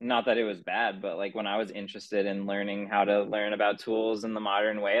not that it was bad, but like when I was interested in learning how to learn about tools in the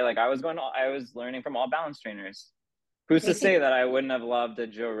modern way, like I was learning from all balance trainers. Who's to say that I wouldn't have loved a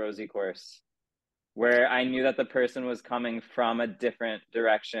Jo-Rosie course where I knew that the person was coming from a different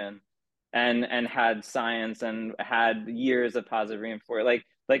direction and had science and had years of positive reinforcement.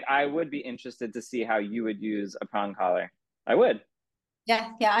 Like I would be interested to see how you would use a prong collar. I would.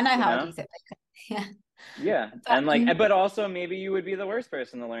 Yeah, I know how I'd use it. Yeah. And like, but also maybe you would be the worst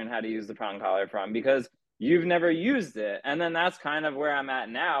person to learn how to use the prong collar from, because you've never used it. And then that's kind of where I'm at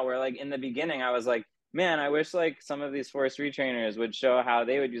now, where like in the beginning I was like, man, I wish like some of these force retrainers would show how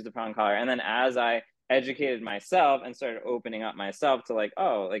they would use the prong collar. And then as I educated myself and started opening up myself to like,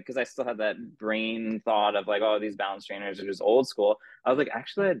 oh, like, because I still had that brain thought of like, oh, these balance trainers are just old school. I was like,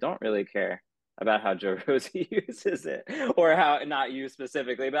 actually, I don't really care about how Jo-Rosie uses it, or how, not you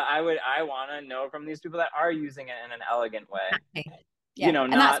specifically, but I want to know from these people that are using it in an elegant way. Yeah. You know,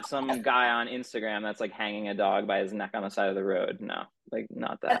 not some guy on Instagram that's like hanging a dog by his neck on the side of the road. No, like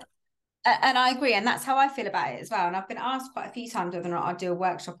not that. And I agree, and that's how I feel about it as well. And I've been asked quite a few times whether or not I'd do a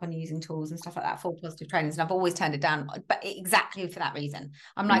workshop on using tools and stuff like that for positive trainers, and I've always turned it down, but exactly for that reason.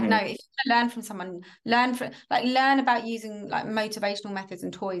 I'm like, no, if you learn from someone, learn about using like motivational methods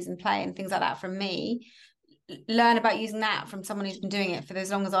and toys and play and things like that from me. Learn about using that from someone who's been doing it for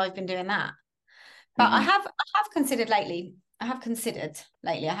as long as I've been doing that. But I have considered lately.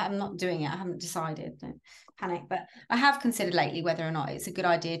 I'm not doing it. I haven't decided. Don't panic. But I have considered lately whether or not it's a good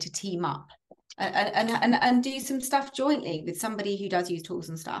idea to team up and do some stuff jointly with somebody who does use tools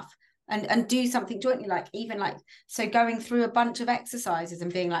and stuff, and do something jointly, like even like, so going through a bunch of exercises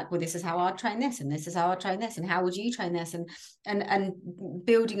and being like, well, this is how I'd train this, and this is how I'd train this, and how would you train this, and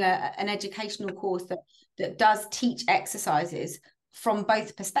building an educational course that does teach exercises from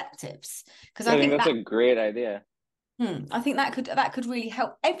both perspectives. Because I think that's a great idea. I think that could really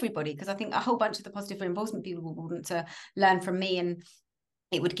help everybody, because I think a whole bunch of the positive reinforcement people will want to learn from me, and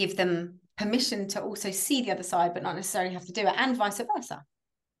it would give them permission to also see the other side, but not necessarily have to do it, and vice versa.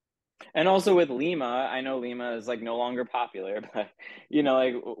 And also with Lima, I know Lima is like no longer popular, but you know,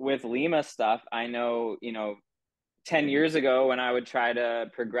 like with Lima stuff, I know, you know, 10 years ago when I would try to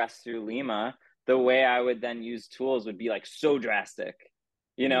progress through Lima, the way I would then use tools would be like so drastic.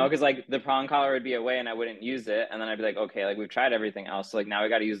 You know, because like the prong collar would be away and I wouldn't use it. And then I'd be like, okay, like we've tried everything else. So like now we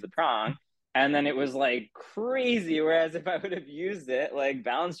got to use the prong. And then it was like crazy. Whereas if I would have used it, like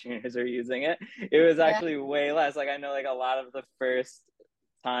balance trainers are using it, it was actually way less. Like I know like a lot of the first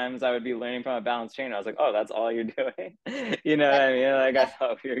times I would be learning from a balance trainer, I was like, oh, that's all you're doing. You know what I mean? Like I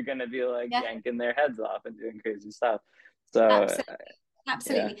thought you're going to be like yanking their heads off and doing crazy stuff. So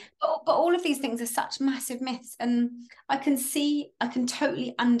Absolutely. But all of these things are such massive myths, and I can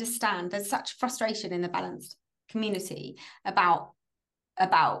totally understand there's such frustration in the balanced community about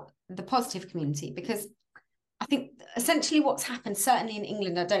the positive community, because I think essentially what's happened, certainly in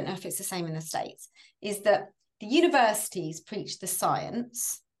England, I don't know if it's the same in the States, is that the universities preach the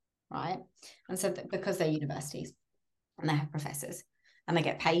science, right? And so because they're universities and they have professors and they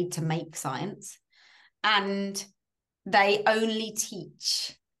get paid to make science, and they only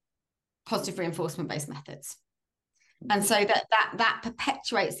teach positive reinforcement based methods. And so that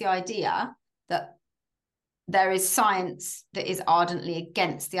perpetuates the idea that there is science that is ardently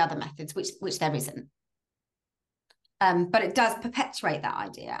against the other methods, which there isn't. But it does perpetuate that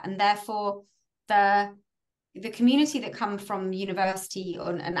idea, and therefore the community that come from university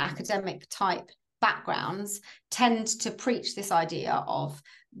or an academic type backgrounds tend to preach this idea of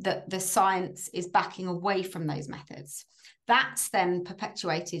that the science is backing away from those methods. That's then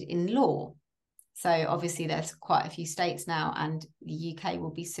perpetuated in law. So obviously there's quite a few states now, and the UK will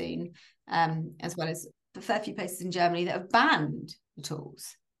be soon, as well as a fair few places in Germany that have banned the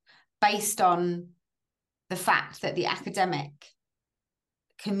tools based on the fact that the academic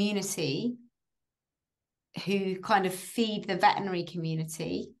community, who kind of feed the veterinary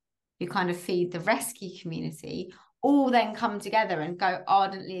community, who kind of feed the rescue community, all then come together and go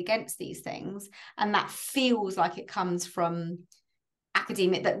ardently against these things. And that feels like it comes from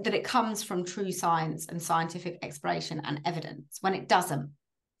academic, that it comes from true science and scientific exploration and evidence, when it doesn't.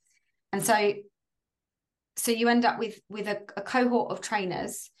 And so you end up with a cohort of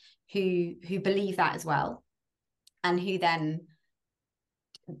trainers who believe that as well, and who then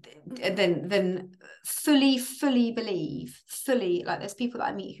fully believe, like there's people that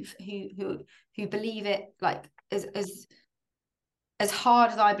I meet who believe it, like as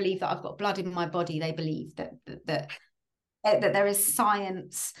hard as I believe that I've got blood in my body, they believe that there is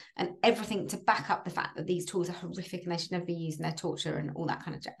science and everything to back up the fact that these tools are horrific and they should never be used, and they're torture and all that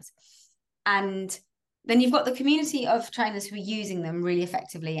kind of jazz. And then you've got the community of trainers who are using them really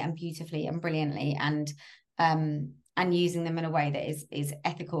effectively and beautifully and brilliantly, and using them in a way that is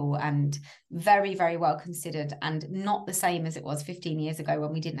ethical and very, very well considered, and not the same as it was 15 years ago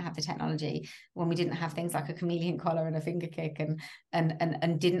when we didn't have the technology, when we didn't have things like a chameleon collar and a finger kick,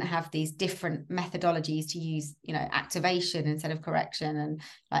 and didn't have these different methodologies to use, activation instead of correction, and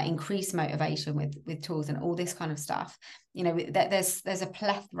like increase motivation with tools and all this kind of stuff. There's a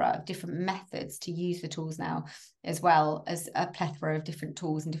plethora of different methods to use the tools now, as well as a plethora of different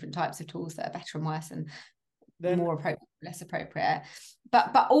tools and different types of tools that are better and worse, and more appropriate, less appropriate.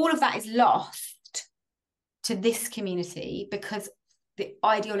 But all of that is lost to this community because the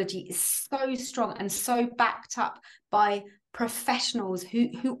ideology is so strong and so backed up by professionals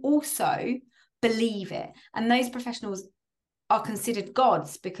who also believe it. And those professionals are considered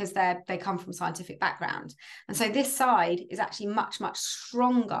gods because they come from scientific background. And so this side is actually much, much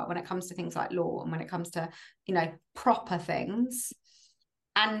stronger when it comes to things like law and when it comes to, proper things.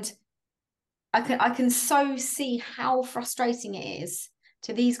 And I can so see how frustrating it is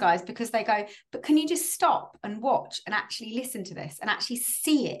to these guys, because they go, but can you just stop and watch and actually listen to this and actually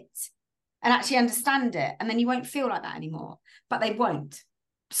see it and actually understand it, and then you won't feel like that anymore. But they won't.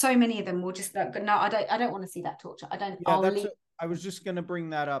 So many of them will just go, no, I don't want to see that torture. I don't. Yeah, I was just going to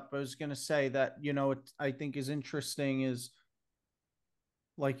bring that up. I was going to say that, what I think is interesting is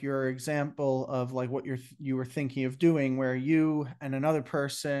like your example of like what you were thinking of doing, where you and another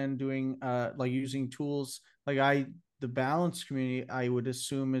person doing like using tools, like the balance community, I would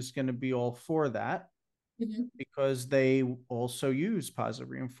assume is going to be all for that, because they also use positive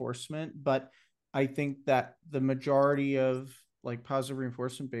reinforcement. But I think that the majority of like positive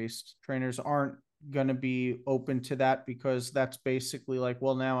reinforcement based trainers aren't going to be open to that, because that's basically like,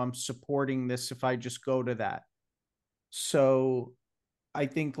 well, now I'm supporting this if I just go to that. So I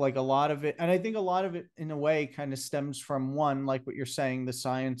think like a lot of it, and I think a lot of it in a way kind of stems from, one, like what you're saying, the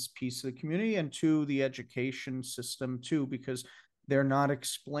science piece of the community, and two, the education system too, because they're not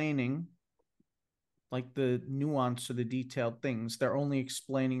explaining like the nuance or the detailed things. They're only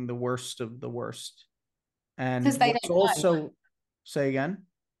explaining the worst of the worst. And because they don't also know. Say again.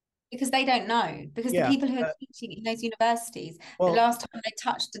 Because they don't know. Because the people who are teaching in those universities, the last time they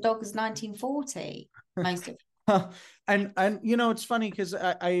touched a dog was 1940. Most of and it's funny because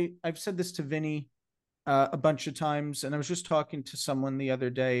I've said this to Vinny a bunch of times, and I was just talking to someone the other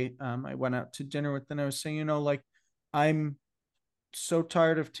day. I went out to dinner with them, and I was saying, like, I'm so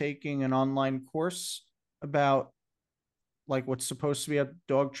tired of taking an online course about like what's supposed to be a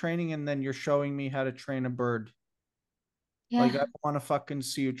dog training, and then you're showing me how to train a bird. Yeah. Like, I want to fucking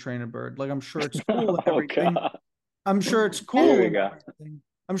see you train a bird. Like, I'm sure it's cool and everything. I'm sure it's cool and everything.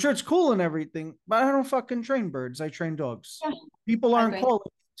 I'm sure it's cool and everything, but I don't fucking train birds. I train dogs. Yeah, people aren't calling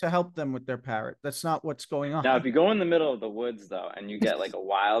to help them with their parrot. That's not what's going on. Now, if you go in the middle of the woods, though, and you get like a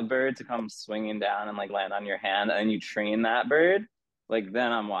wild bird to come swinging down and like land on your hand, and you train that bird, like,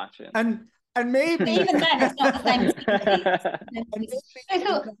 then I'm watching. And maybe even then, it's not the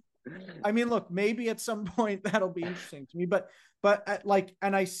same. I mean, look, maybe at some point that'll be interesting to me, but like,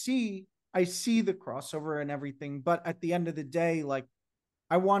 and I see the crossover and everything, but at the end of the day, like,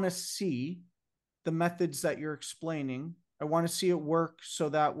 I want to see the methods that you're explaining. I want to see it work so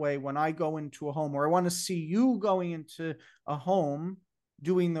that way when I go into a home, or I want to see you going into a home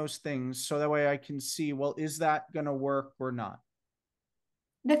doing those things so that way I can see, well, is that going to work or not?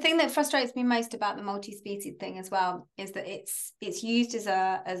 The thing that frustrates me most about the multi-species thing as well is that it's used as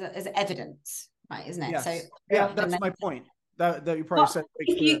evidence, right? Isn't it? Yes. So yeah, that's my point. That you probably said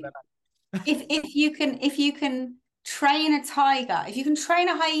if you can train a tiger, if you can train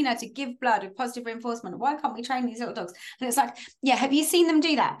a hyena to give blood with positive reinforcement, why can't we train these little dogs? And it's like, yeah, have you seen them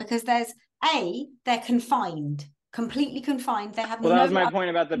do that? Because they're confined, completely confined. They have well, that was my point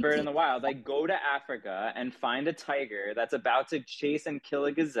about the bird in the wild. Like, go to Africa and find a tiger that's about to chase and kill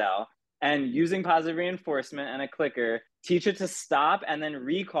a gazelle, and using positive reinforcement and a clicker, teach it to stop and then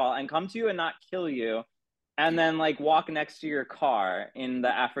recall and come to you and not kill you, and then like walk next to your car in the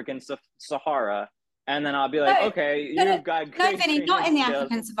African Sahara. And then I'll be like, okay, you've got great. No, Vinny, not in the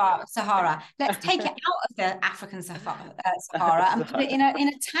African Sahara. Let's take it out of the African Sahara and put it in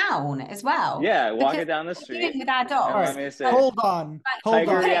a town as well. Yeah, walk it down the street with our dogs. Right. Hold on.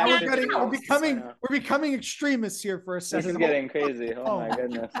 We're becoming extremists here for a second. This is getting crazy. Oh my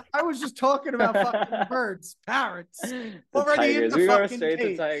goodness! I was just talking about fucking birds, parrots. Already tigers. We go straight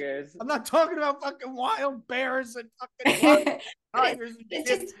to tigers. I'm not talking about fucking wild bears and fucking tigers.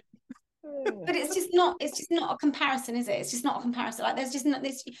 But it's just not a comparison, is it? It's just not a comparison. Like, there's just not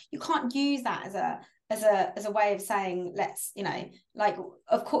this. You can't use that as a way of saying, let's, like,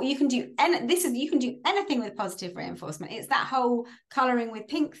 of course you can do, and you can do anything with positive reinforcement. It's that whole coloring with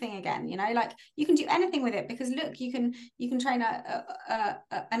pink thing again, like you can do anything with it, because look, you can train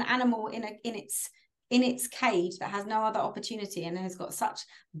an animal in its cage that has no other opportunity and has got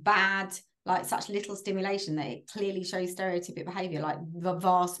such little stimulation that it clearly shows stereotypic behavior, like the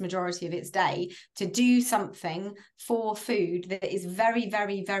vast majority of its day, to do something for food that is very,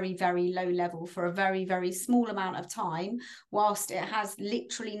 very, very, very low level for a very, very small amount of time, whilst it has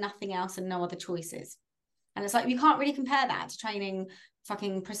literally nothing else and no other choices. And it's like, you can't really compare that to training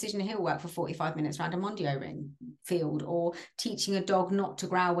fucking precision hill work for 45 minutes around a Mondio ring field, or teaching a dog not to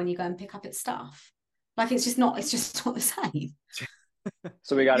growl when you go and pick up its stuff. Like, it's just not the same.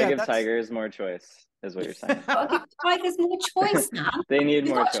 So we got to give tigers more choice, is what you're saying. Tigers more choice now. They need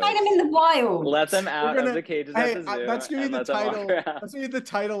more choice. Train them in the wild. Let them out of the cages at the zoo. That's gonna be the title. That's gonna be the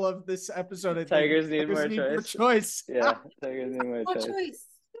title of this episode. I think. Tigers need more choice. Yeah, tigers need more choice.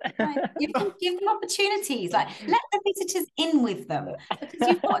 Right. Give them opportunities. Like, let the visitors in with them, because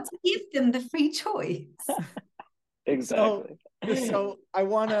you've got to give them the free choice. Exactly. So I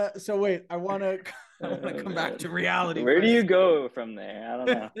wanna come back to reality. Where do you go from there? I don't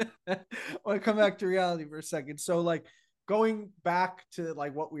know. I want to come back to reality for a second. So, like, going back to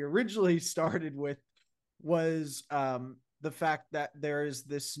like what we originally started with was the fact that there is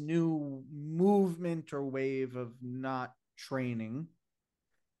this new movement or wave of not training.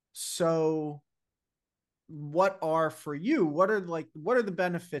 So what are the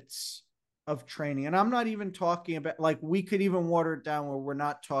benefits of training? And I'm not even talking about, like, we could even water it down where we're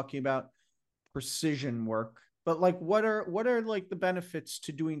not talking about precision work, but like, what are like the benefits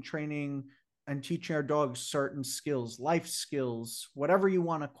to doing training and teaching our dogs certain skills, life skills, whatever you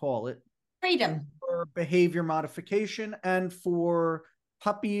want to call it? Freedom, for behavior modification, and for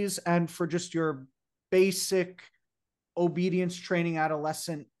puppies, and for just your basic obedience training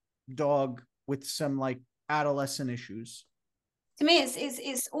adolescent dog with some like adolescent issues. To me,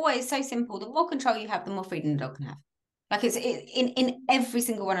 it's always so simple. The more control you have, the more freedom the dog can have. Like, it's in every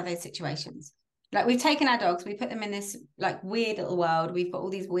single one of those situations. Like, we've taken our dogs, we put them in this like weird little world. We've got all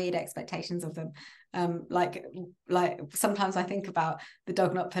these weird expectations of them. Like sometimes I think about the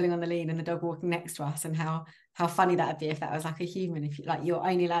dog not pulling on the lead and the dog walking next to us, and how funny that would be if that was like a human. If you're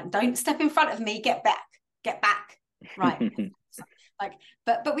only like, don't step in front of me, get back, right? Like,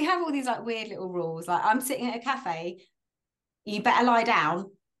 but we have all these like weird little rules. Like, I'm sitting at a cafe, you better lie down.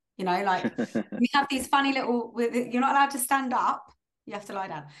 Like, we have these funny little. You're not allowed to stand up. You have to lie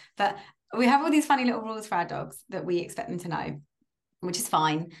down. But we have all these funny little rules for our dogs that we expect them to know, which is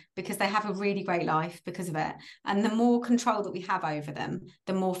fine, because they have a really great life because of it. And the more control that we have over them,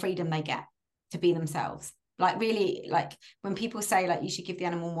 the more freedom they get to be themselves. Like, really, like, when people say like you should give the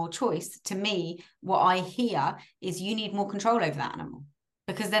animal more choice, to me, what I hear is you need more control over that animal,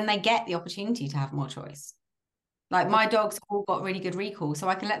 because then they get the opportunity to have more choice. Like, my dogs have all got really good recall, so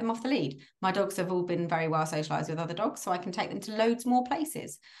I can let them off the lead. My dogs have all been very well socialized with other dogs, so I can take them to loads more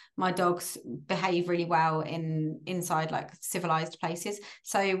places. My dogs behave really well inside like civilized places.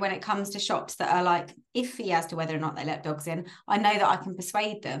 So when it comes to shops that are like iffy as to whether or not they let dogs in, I know that I can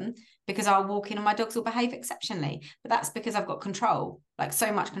persuade them, because I'll walk in and my dogs will behave exceptionally. But that's because I've got control, like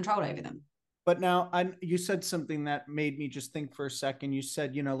so much control over them. But now you said something that made me just think for a second. You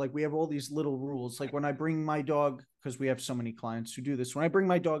said, like we have all these little rules. Like when I bring my dog, because we have so many clients who do this, when I bring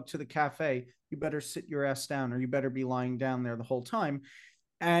my dog to the cafe, you better sit your ass down or you better be lying down there the whole time.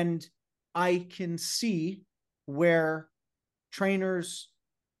 And I can see where trainers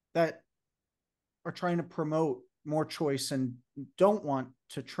that are trying to promote more choice and don't want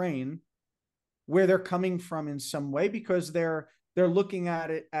to train, where they're coming from in some way, because they're looking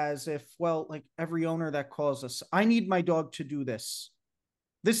at it as if, well, like every owner that calls us, I need my dog to do this.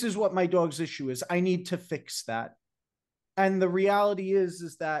 This is what my dog's issue is. I need to fix that. And the reality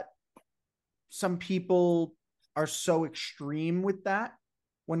is that some people are so extreme with that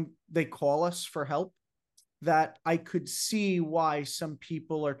when they call us for help, that I could see why some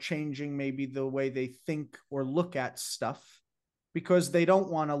people are changing maybe the way they think or look at stuff, because they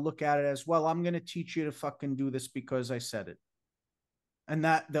don't want to look at it as, well, I'm going to teach you to fucking do this because I said it. And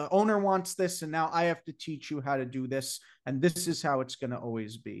that the owner wants this, and now I have to teach you how to do this, and this is how it's going to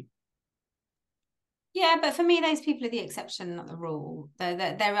always be. Yeah, but for me, those people are the exception, not the rule. There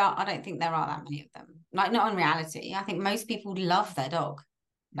are, I don't think there are that many of them. Like, not in reality. I think most people love their dog.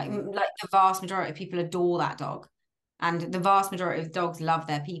 Like the vast majority of people adore that dog, and the vast majority of dogs love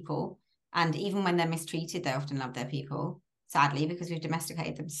their people. And even when they're mistreated, they often love their people, sadly, because we've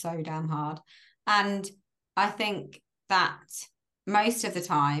domesticated them so damn hard. And I think that most of the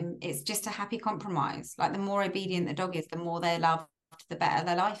time it's just a happy compromise. Like, the more obedient the dog is, the more they're loved, the better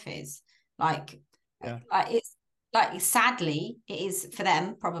their life is. Like it's like, sadly, it is for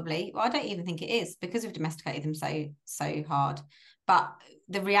them, probably. Well, I don't even think it is, because we've domesticated them so hard. But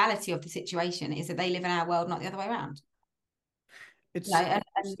the reality of the situation is that they live in our world, not the other way around. It's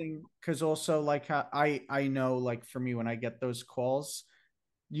interesting because also, like, I know, like, for me, when I get those calls,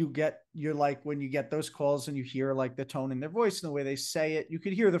 you're like, when you get those calls and you hear like the tone in their voice and the way they say it, you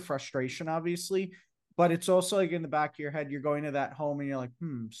could hear the frustration, obviously, but it's also like in the back of your head, you're going to that home and you're like,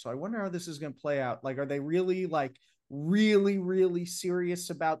 so I wonder how this is going to play out. Like, are they really like really, really serious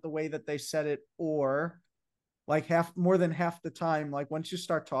about the way that they said it? Or like more than half the time, like once you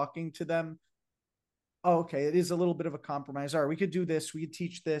start talking to them, oh, okay, it is a little bit of a compromise. All right, we could do this, we could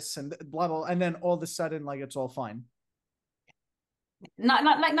teach this, and blah, blah. And then all of a sudden, like, it's all fine. Not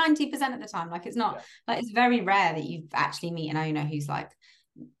like 90% of the time. Like, it's not like, it's very rare that you actually meet an owner who's like,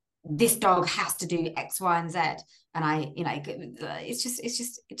 this dog has to do X, Y, and Z. And it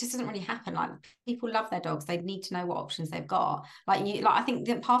just doesn't really happen. Like, people love their dogs. They need to know what options they've got. I think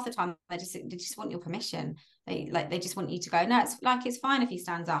that half the time they just want your permission. They just want you to go, no, it's fine if he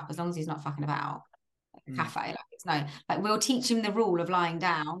stands up, as long as he's not fucking about. Cafe, like, it's no, like, we'll teach him the rule of lying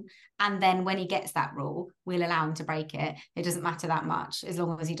down, and then when he gets that rule, we'll allow him to break it. It doesn't matter that much, as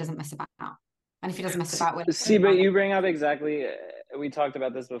long as he doesn't mess about. And if he doesn't mess about, we'll see. But you bring up exactly, we talked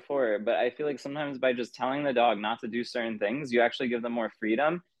about this before, but I feel like sometimes by just telling the dog not to do certain things, you actually give them more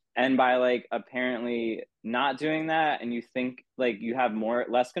freedom. And by like apparently not doing that, and you think like you have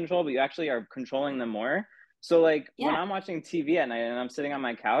less control, but you actually are controlling them more. So like when I'm watching TV at night and I'm sitting on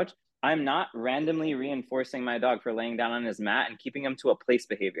my couch, I'm not randomly reinforcing my dog for laying down on his mat and keeping him to a place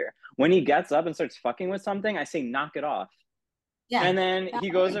behavior. When he gets up and starts fucking with something, I say, knock it off. Yeah. And then he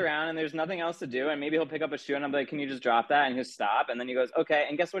goes around and there's nothing else to do. And maybe he'll pick up a shoe and I'm like, can you just drop that? And he'll stop. And then he goes, okay.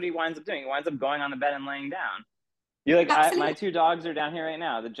 And guess what he winds up doing? He winds up going on the bed and laying down. You're like, my two dogs are down here right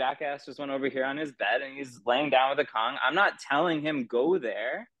now. The jackass just went over here on his bed and he's laying down with a Kong. I'm not telling him go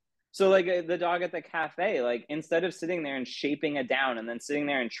there. So like the dog at the cafe, like instead of sitting there and shaping it down and then sitting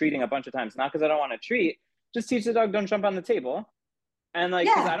there and treating a bunch of times, not because I don't want to treat, just teach the dog don't jump on the table. And like,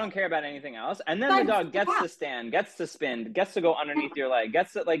 because I don't care about anything else. And then the dog gets to stand, gets to spin, gets to go underneath your leg,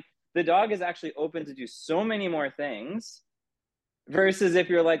 gets to like, the dog is actually open to do so many more things versus if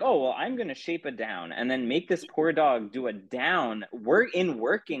you're like, oh, well, I'm going to shape a down and then make this poor dog do a down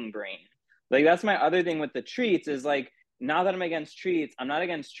working brain. Like that's my other thing with the treats is like, not that I'm against treats. I'm not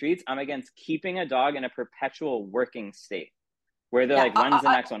against treats. I'm against keeping a dog in a perpetual working state where they're like, when's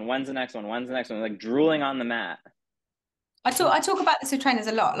the next one? When's the next one? When's the next one? Like drooling on the mat. I talk about this with trainers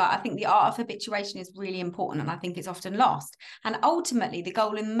a lot. Like, I think the art of habituation is really important, and I think it's often lost. And ultimately, the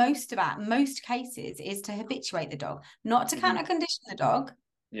goal in most cases is to habituate the dog, not to counter condition the dog,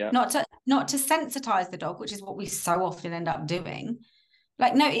 not to sensitize the dog, which is what we so often end up doing.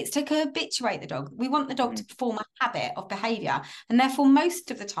 Like, no, it's to habituate the dog. We want the dog to form a habit of behavior. And therefore, most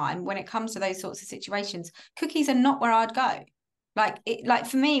of the time, when it comes to those sorts of situations, cookies are not where I'd go. Like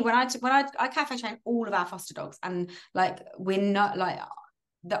for me, when I cafe train all of our foster dogs, and like, we're not like,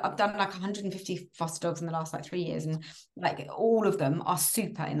 I've done like 150 foster dogs in the last like 3 years, and like all of them are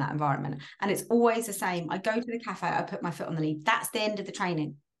super in that environment. And it's always the same. I go to the cafe, I put my foot on the lead. That's the end of the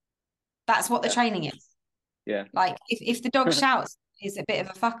training. That's what the training is. Yeah. Like if the dog shouts is a bit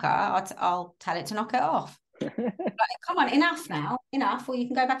of a fucker, I'll tell it to knock it off. Like, come on, enough now, enough, or you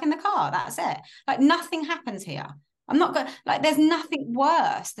can go back in the car. That's it. Like, nothing happens here. I'm not going, like, there's nothing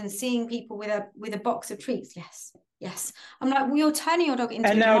worse than seeing people with a box of treats. Yes. I'm like, well, you're turning your dog into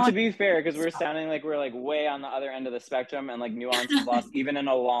And a now, demand. to be fair, because we're sounding like we're like way on the other end of the spectrum, and like nuance is lost even in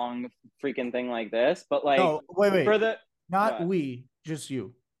a long freaking thing like this. But like, No, wait, for the not what? we, just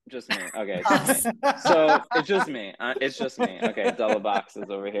you. Just me. Okay, just me. So it's just me. It's just me. Okay, double boxes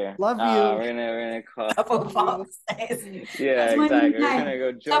over here. Love you. We're gonna call. Double boxes. Yeah, exactly. We're gonna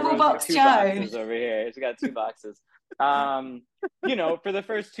go Double Jo-Rosie box two Joe. boxes over here. She's got 2 boxes. You know, for the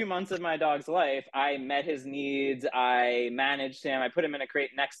first 2 months of my dog's life, I met his needs. I managed him. I put him in a crate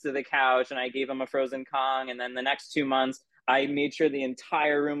next to the couch, and I gave him a frozen Kong. And then the next 2 months, I made sure the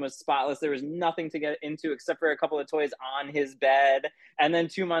entire room was spotless. There was nothing to get into except for a couple of toys on his bed. And then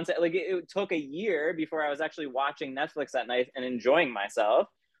 2 months, like it took a year before I was actually watching Netflix at night and enjoying myself.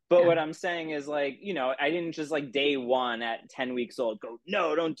 But what I'm saying is, like, you know, I didn't just like day one at 10 weeks old go,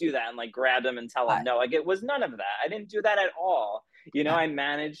 no, don't do that, and like grab him and tell him no. Like, it was none of that. I didn't do that at all. You know, I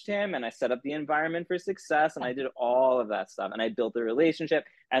managed him and I set up the environment for success, and I did all of that stuff, and I built a relationship.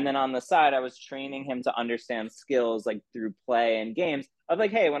 And then on the side, I was training him to understand skills like through play and games of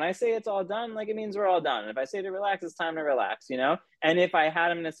like, hey, when I say it's all done, like, it means we're all done. And if I say to relax, it's time to relax, you know? And if I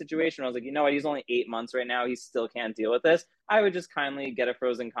had him in a situation where I was like, you know what, he's only 8 months right now, he still can't deal with this, I would just kindly get a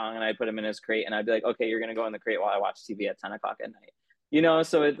frozen Kong and I'd put him in his crate, and I'd be like, okay, you're going to go in the crate while I watch TV at 10 o'clock at night. You know,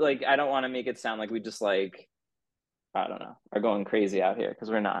 so it's like, I don't want to make it sound like we just like, I don't know, are going crazy out here, because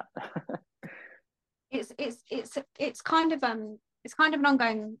we're not. It's kind of an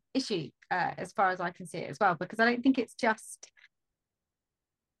ongoing issue as far as I can see it as well, because I don't think it's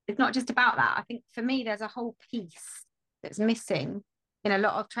not just about that. I think for me there's a whole piece that's missing in a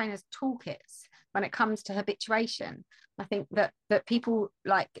lot of trainers' toolkits when it comes to habituation. I think that people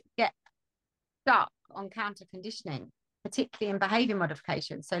like get stuck on counter conditioning, particularly in behavior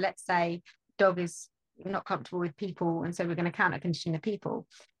modification. So let's say dog is not comfortable with people, and so we're going to counter condition the people.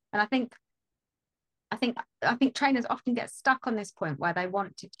 And I think trainers often get stuck on this point where they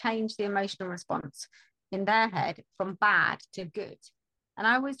want to change the emotional response in their head from bad to good. And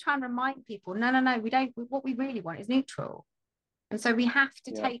I always try and remind people, no, we don't. What we really want is neutral. And so we have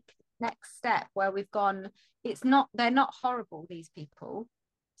to take the next step where we've gone, they're not horrible, these people.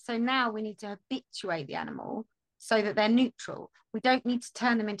 So now we need to habituate the animal so that they're neutral. We don't need to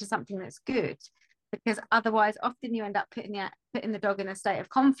turn them into something that's good, because otherwise often you end up putting the dog in a state of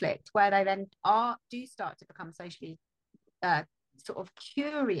conflict where they then do start to become socially sort of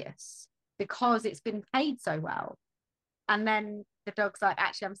curious because it's been paid so well. And then the dog's like,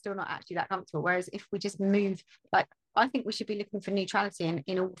 actually, I'm still not actually that comfortable. Whereas if we just move, like, I think we should be looking for neutrality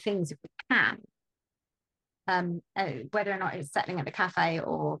in all things if we can. Whether or not it's settling at the cafe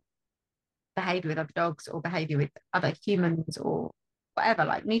or behavior with other dogs or behavior with other humans or whatever,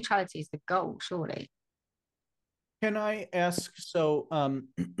 like, neutrality is the goal, surely. Can I ask, so,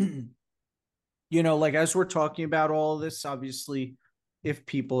 you know, like, as we're talking about all of this, obviously, if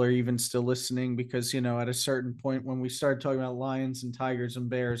people are even still listening, because, you know, at a certain point when we start talking about lions and tigers and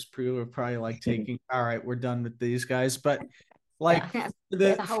bears, people are probably like taking, all right, we're done with these guys. But like, for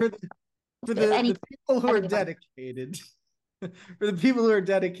the people who are dedicated, for the people who are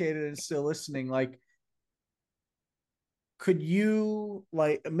dedicated and still listening, like, could you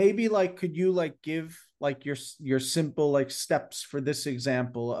give like your simple like steps for this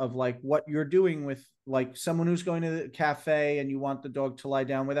example of like what you're doing with like someone who's going to the cafe and you want the dog to lie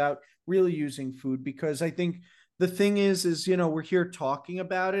down without really using food? Because I think the thing is, you know, we're here talking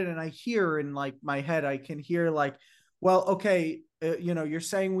about it, and I hear in like my head, I can hear like, well, okay, you know, you're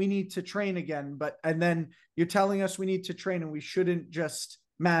saying we need to train again, and then you're telling us we need to train and we shouldn't just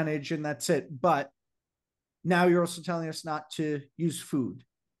manage and that's it. But now you're also telling us not to use food.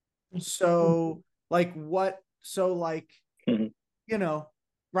 So like you know,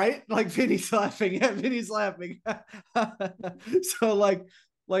 right? Like Vinny's laughing. Yeah, Vinny's laughing. So like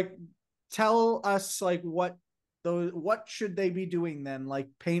tell us like what should they be doing then? Like,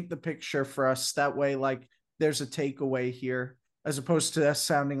 paint the picture for us. That way, like, there's a takeaway here, as opposed to us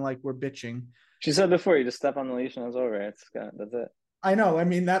sounding like we're bitching. She said before, you just step on the leash and it's over. That's it. I know. I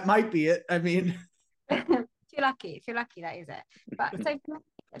mean, that might be it. I mean, if you're lucky, that is it. But so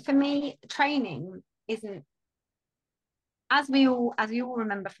for me, training isn't, as we all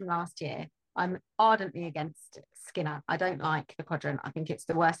remember from last year, I'm ardently against Skinner. I don't like the quadrant. I think it's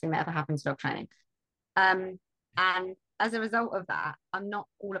the worst thing that ever happened to dog training. And as a result of that, I'm not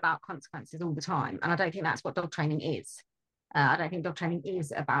all about consequences all the time. And I don't think that's what dog training is. I don't think dog training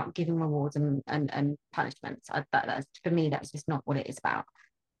is about giving rewards and punishments. That's, for me, that's just not what it is about.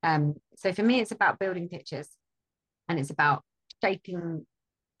 So for me, it's about building pictures, and it's about shaping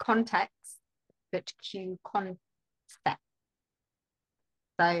context that cue concept.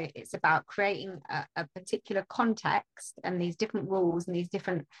 So it's about creating a particular context and these different rules and these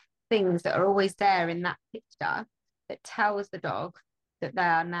different things that are always there in that picture that tells the dog that they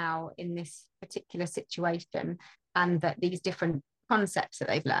are now in this particular situation, and that these different concepts that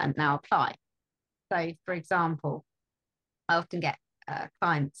they've learned now apply. So, for example, I often get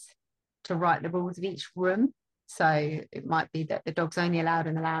clients to write the rules of each room. So it might be that the dog's only allowed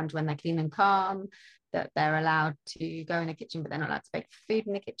in the lounge when they're clean and calm, that they're allowed to go in the kitchen, but they're not allowed to make food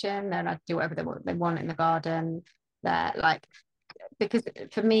in the kitchen. They're allowed to do whatever they want in the garden. They're like, because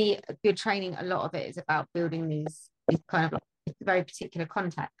for me, good training, a lot of it is about building these kind of like very particular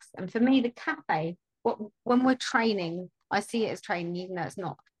contexts. And for me, the cafe, when we're training, I see it as training, even though it's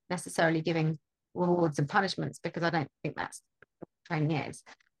not necessarily giving rewards and punishments, because I don't think that's what training is.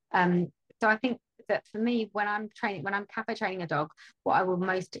 So I think that for me, when I'm cafe training a dog, what I will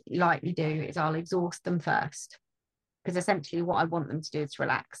most likely do is I'll exhaust them first, because essentially what I want them to do is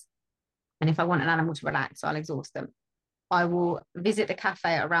relax. And if I want an animal to relax, I'll exhaust them. I will visit the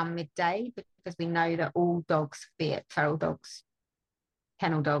cafe around midday, because we know that all dogs, be it feral dogs,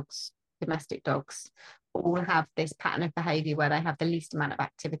 kennel dogs, domestic dogs, all have this pattern of behavior where they have the least amount of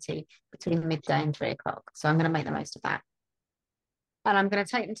activity between midday and 3 o'clock. So I'm going to make the most of that. And I'm going to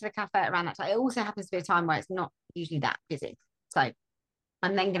take them to the cafe around that time. It also happens to be a time where it's not usually that busy. So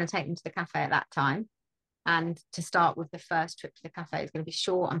I'm then going to take them to the cafe at that time. And to start with, the first trip to the cafe is going to be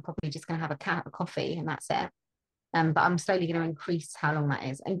short. I'm probably just going to have a coffee, and that's it. But I'm slowly going to increase how long that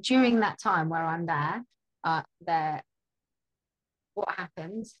is. And during that time where I'm there, what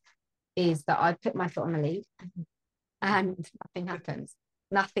happens is that I put my foot on the lead and nothing happens.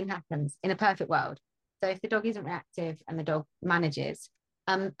 Nothing happens in a perfect world. So if the dog isn't reactive and the dog manages,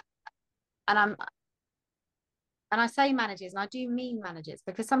 and I say manages, and I do mean manages,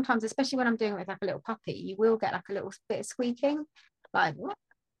 because sometimes, especially when I'm doing it with like a little puppy, you will get like a little bit of squeaking, like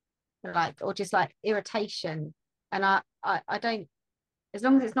or just like irritation. And I don't, as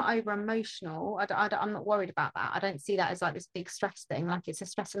long as it's not over emotional, I'm not worried about that. I don't see that as like this big stress thing. Like, it's a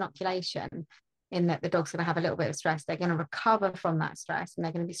stress inoculation, in that the dog's going to have a little bit of stress. They're going to recover from that stress, and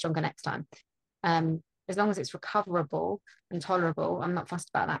they're going to be stronger next time. As long as it's recoverable and tolerable, I'm not fussed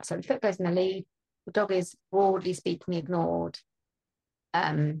about that. So the foot goes in the lead, the dog is broadly speaking ignored,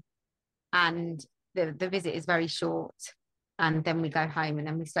 and the visit is very short, and then we go home, and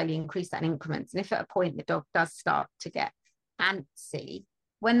then we slowly increase that in increments. And if at a point the dog does start to get antsy,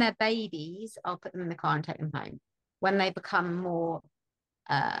 when they're babies, I'll put them in the car and take them home. When they become more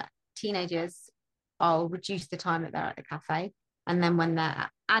teenagers, I'll reduce the time that they're at the cafe. And then when they're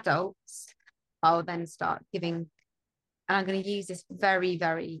adults, I'll then start giving, and I'm going to use this very,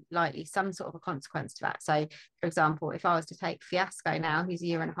 very lightly, some sort of a consequence to that. So, for example, if I was to take Fiasco now, who's 1.5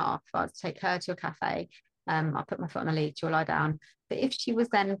 years, if I was to take her to a cafe, I'll put my foot on the lead, she'll lie down. But if she was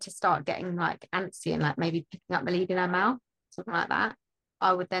then to start getting like antsy and like maybe picking up the lead in her mouth, something like that,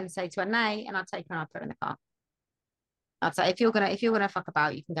 I would then say to her, nay, and I'd take her and I'd put her in the car. I'd say, if you're gonna fuck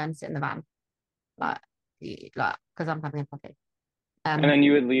about, you can go and sit in the van, like because I'm having a coffee. And then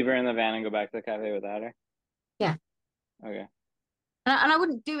you would leave her in the van and go back to the cafe without her? Yeah. Okay. And I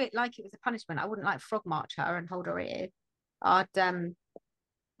wouldn't do it like it was a punishment. I wouldn't like frog march her and hold her ear. I'd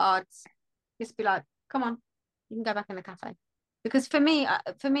just be like, come on, you can go back in the cafe. Because for me,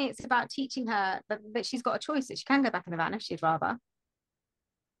 it's about teaching her that she's got a choice, that she can go back in the van if she'd rather.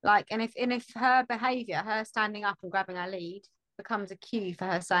 Like, and if her behavior, her standing up and grabbing her lead, becomes a cue for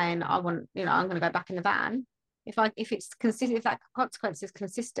her saying, I'm going to go back in the van. If it's consistent, if that consequence is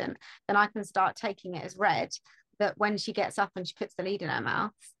consistent, then I can start taking it as read that when she gets up and she puts the lead in her mouth,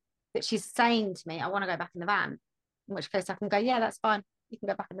 that she's saying to me, I want to go back in the van. In which case I can go, yeah, that's fine. You can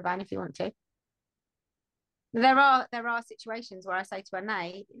go back in the van if you want to. There are situations where I say to her,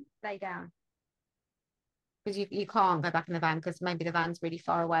 nay, lay down. Because you can't go back in the van because maybe the van's really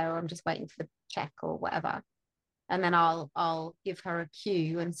far away, or I'm just waiting for the check or whatever. And then I'll give her a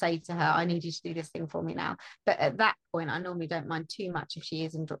cue and say to her, I need you to do this thing for me now. But at that point, I normally don't mind too much if she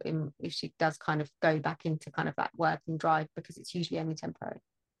if she does kind of go back into kind of that working drive, because it's usually only temporary.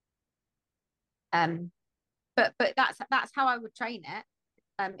 But that's how I would train it.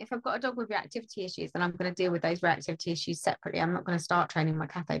 If I've got a dog with reactivity issues, then I'm going to deal with those reactivity issues separately. I'm not going to start training my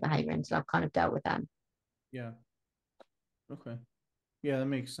cafe behavior until I've kind of dealt with them. Yeah. Okay. Yeah, that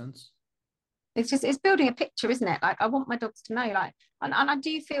makes sense. It's building a picture, isn't it? Like, I want my dogs to know, like, and I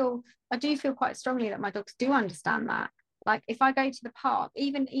do feel quite strongly that my dogs do understand that. Like if I go to the park,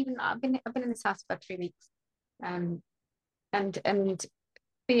 even I've been in this house for 3 weeks, and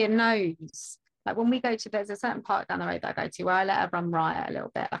Bea knows, like when we go to, there's a certain park down the road that I go to where I let her run riot a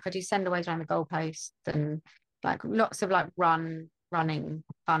little bit. Like I do send aways around the goalposts and like lots of like running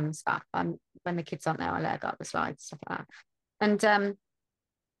fun stuff. And when the kids aren't there, I let her go up the slides, stuff like that.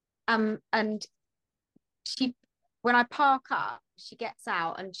 And she, when I park up, she gets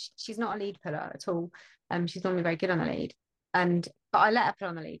out and she's not a lead puller at all. She's normally very good on the lead, but I let her pull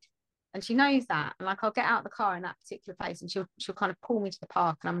on the lead, and she knows that. And like I'll get out of the car in that particular place, and she'll kind of pull me to the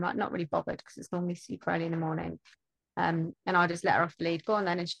park, and I'm like not really bothered because it's normally super early in the morning. And I'll just let her off the lead, go on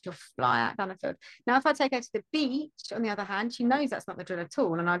then, and she'll fly out down the field. Now, if I take her to the beach, on the other hand, she knows that's not the drill at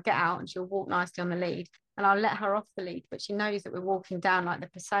all, and I'll get out and she'll walk nicely on the lead, and I'll let her off the lead, but she knows that we're walking down like the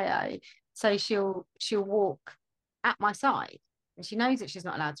Paseo, so she'll walk at my side, and she knows that she's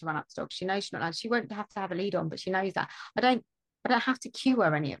not allowed to run up to dogs. She knows she's not allowed. She won't have to have a lead on, but she knows that. I don't have to cue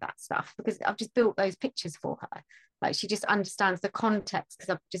her any of that stuff because I've just built those pictures for her. Like she just understands the context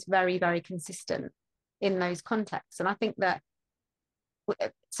because I'm just very, very consistent in those contexts. And I think that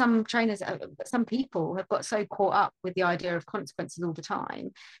some trainers, some people have got so caught up with the idea of consequences all the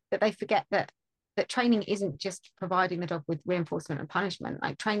time that they forget that training isn't just providing the dog with reinforcement and punishment.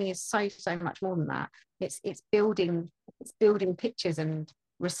 Like training is so much more than that. It's building pictures and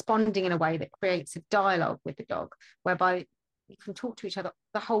responding in a way that creates a dialogue with the dog, whereby you can talk to each other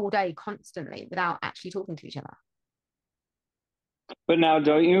the whole day constantly without actually talking to each other. But now,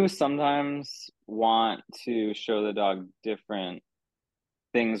 don't you sometimes want to show the dog different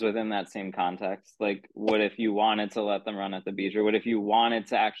things within that same context? Like, what if you wanted to let them run at the beach, or what if you wanted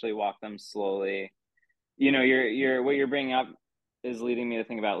to actually walk them slowly? You know, what you're bringing up is leading me to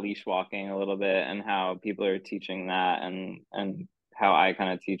think about leash walking a little bit and how people are teaching that, and how I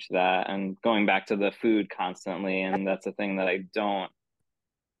kind of teach that, and going back to the food constantly. And that's a thing that I don't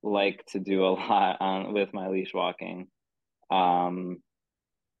like to do a lot with my leash walking.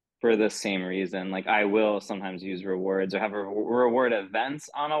 For the same reason, like I will sometimes use rewards or have reward events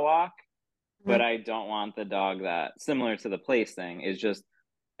on a walk, but I don't want the dog, that similar to the place thing is just,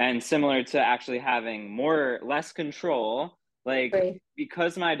 and similar to actually having less control, like Right.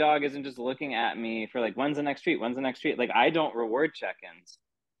 because my dog isn't just looking at me for like, when's the next treat, like I don't reward check-ins,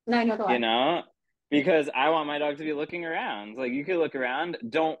 No, not the way. you know, because I want my dog to be looking around. Like you could look around,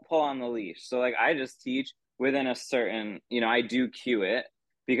 don't pull on the leash. So like I just teach within a certain, I do cue it,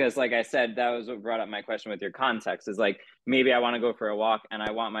 because like I said, that was what brought up my question with your context, is like maybe I want to go for a walk and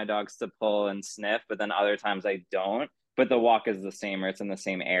I want my dogs to pull and sniff, but then other times I don't, but the walk is the same, or it's in the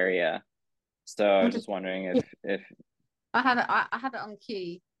same area. So I was just wondering if I have it on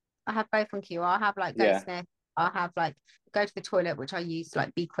cue. I have both on cue. I'll have like go sniff. I'll have like go to the toilet, which I use to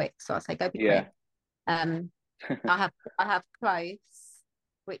like be quick. So I'll say go be quick. I have close,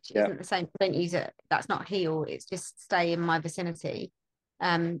 which isn't the same. I don't use it. That's not heel. It's just stay in my vicinity.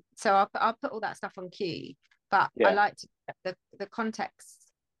 So I'll put all that stuff on cue. But I like to get the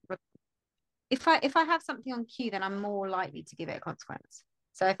context. If I have something on cue, then I'm more likely to give it a consequence.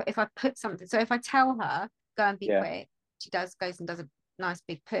 So if I put something, so if I tell her go and be quick, she goes and does a nice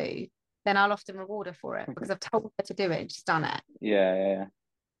big poo, then I'll often reward her for it because I've told her to do it and she's done it.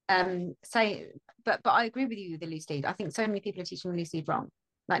 But I agree with you with the loose lead. I think so many people are teaching the loose lead wrong.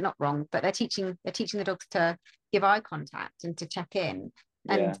 Like not wrong, but they're teaching the dogs to give eye contact and to check in.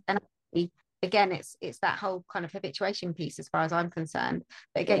 And again, it's that whole kind of habituation piece as far as I'm concerned.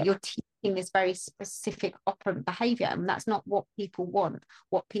 But again, you're teaching this very specific operant behavior, and that's not what people want.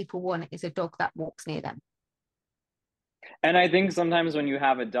 What people want is a dog that walks near them. And I think sometimes when you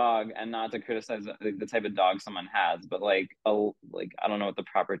have a dog, and not to criticize the type of dog someone has, but like I don't know what the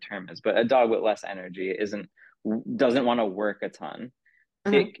proper term is, but a dog with less energy doesn't want to work a ton.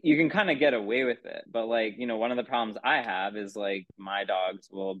 You can kind of get away with it, but like, one of the problems I have is like my dogs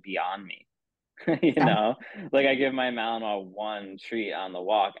will be on me. Like I give my Malinois one treat on the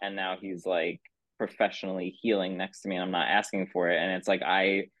walk, and now he's like professionally healing next to me, and I'm not asking for it. And it's like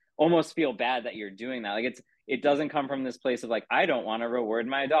I almost feel bad that you're doing that. Like it doesn't come from this place of like I don't want to reward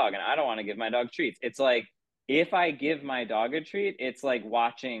my dog and I don't want to give my dog treats. It's like if I give my dog a treat, it's like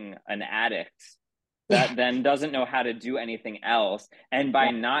watching an addict that then doesn't know how to do anything else. And by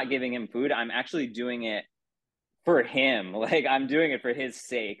not giving him food, I'm actually doing it for him. Like I'm doing it for his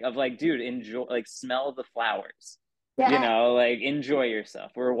sake of like, dude, enjoy, like smell the flowers, like enjoy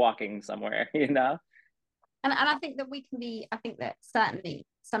yourself. We're walking somewhere, And I think that I think that certainly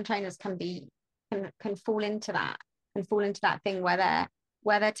some trainers can fall into that thing where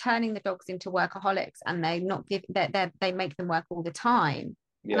they're turning the dogs into workaholics, and they make them work all the time.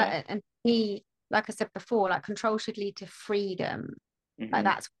 And like I said before, like control should lead to freedom. Like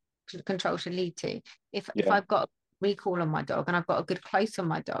that's what control should lead to. If I've got a recall on my dog and I've got a good close on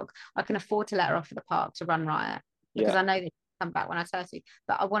my dog, I can afford to let her off at the park to run riot, because I know that she'll come back when I tell her to.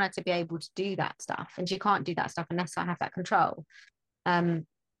 But I want her to be able to do that stuff, and she can't do that stuff unless I have that control.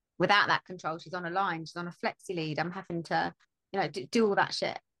 Without that control, she's on a line, she's on a flexi lead. I'm having to, do all that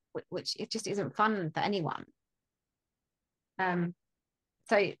shit, which it just isn't fun for anyone.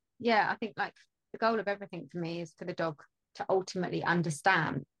 So yeah, I think like the goal of everything for me is for the dog to ultimately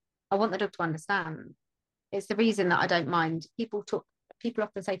understand. I want the dog to understand. It's the reason that I don't mind. People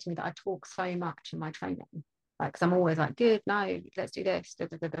often say to me that I talk so much in my training, like, because I'm always like, good, no, let's do this, da,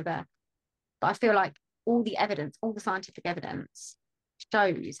 da, da, da, da. But I feel like all the evidence, all the scientific evidence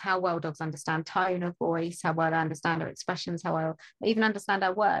shows how well dogs understand tone of voice, how well they understand our expressions, how well they even understand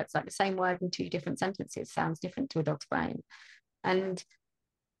our words. Like the same word in two different sentences sounds different to a dog's brain. And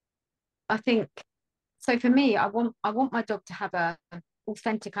I think, so for me, I want my dog to have a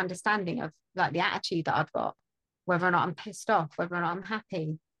authentic understanding of like the attitude that I've got, whether or not I'm pissed off, whether or not I'm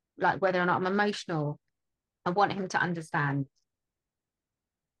happy, like whether or not I'm emotional. I want him to understand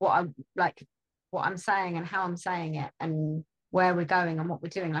what I'm saying and how I'm saying it and where we're going and what we're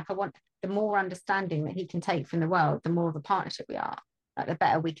doing. Like I want the more understanding that he can take from the world, the more of a partnership we are, like the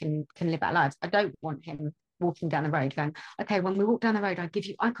better we can live our lives. I don't want him walking down the road going, okay, when we walk down the road, I give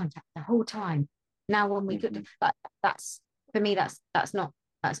you eye contact the whole time. Now when we get like, that's for me, that's not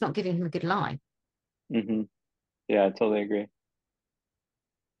giving him a good life. Yeah, I totally agree.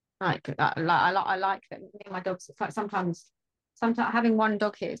 Like I like that. Me and my dogs, it's like sometimes having one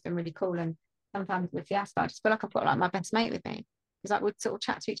dog here has been really cool, and sometimes with Fiasco I just feel like I've got like my best mate with me, because like we'd sort of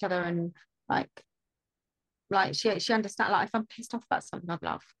chat to each other, and like she understands, like if I'm pissed off about something I'd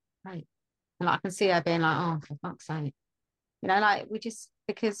laugh, right, and like I can see her being like, oh, for fuck's sake, like we just,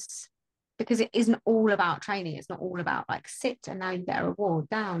 because it isn't all about training. It's not all about like sit and now you get a reward,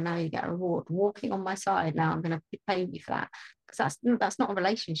 down now you get a reward, walking on my side now I'm going to pay you for that, because that's not a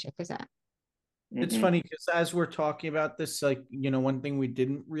relationship, is it? It's funny because as we're talking about this, like, one thing we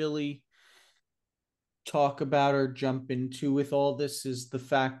didn't really talk about or jump into with all this is the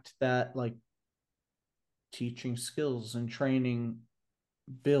fact that like teaching skills and training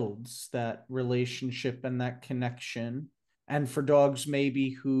builds that relationship and that connection. And for dogs maybe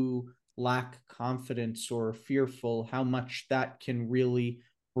who lack confidence or are fearful, how much that can really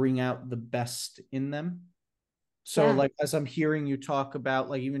bring out the best in them. So like as I'm hearing you talk about,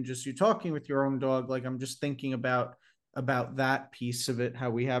 like even just you talking with your own dog, like I'm just thinking about that piece of it,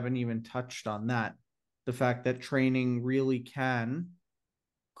 how we haven't even touched on that. The fact that training really can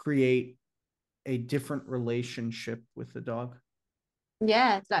create a different relationship with the dog.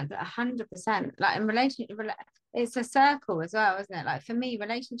 Yeah, it's like 100%. Like in relationship, it's a circle as well, isn't it? Like for me,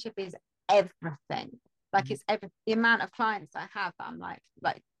 relationship is everything. Like it's the amount of clients I have that I'm like,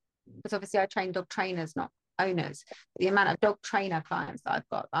 because obviously I train dog trainers, not owners. The amount of dog trainer clients that I've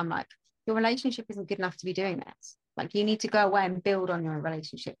got, I'm like, your relationship isn't good enough to be doing this. Like you need to go away and build on your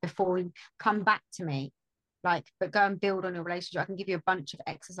relationship before you come back to me. Like, but go and build on your relationship. I can give you a bunch of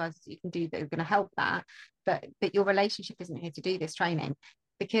exercises that you can do that are going to help that, but your relationship isn't here to do this training,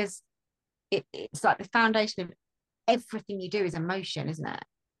 because it's like the foundation of everything you do is emotion, isn't it?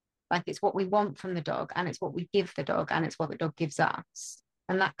 Like it's what we want from the dog, and it's what we give the dog, and it's what the dog gives us,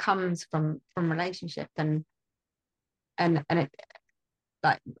 and that comes from relationship and it,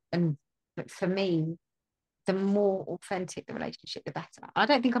 like, and for me, the more authentic the relationship, the better. I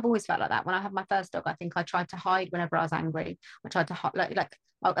don't think I've always felt like that. When I had my first dog, I think I tried to hide whenever I was angry. I tried to hide,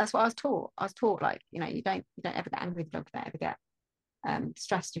 well, that's what I was taught. I was taught like, you don't ever get angry with the dog, you don't ever get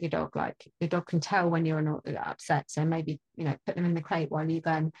stressed with your dog. Like your dog can tell when you're upset. So maybe, put them in the crate while you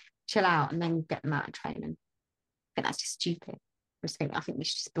go and chill out and then get them out and train. And I think that's just stupid. I think you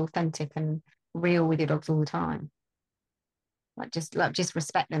should just be authentic and real with your dogs all the time. Just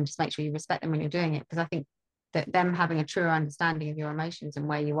respect them. Just make sure you respect them when you're doing it. Because I think that them having a truer understanding of your emotions and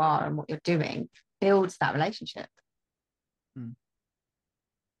where you are and what you're doing builds that relationship.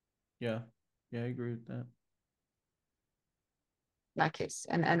 Yeah, I agree with that. Like it's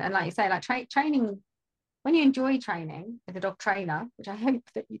and like you say, like training, when you enjoy training as a dog trainer, which I hope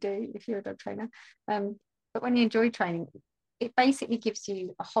that you do if you're a dog trainer, but when you enjoy training, it basically gives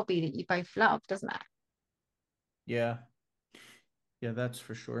you a hobby that you both love, doesn't it? Yeah, that's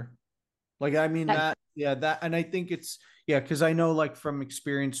for sure. Like, I mean, that, and I think it's, because I know, like, from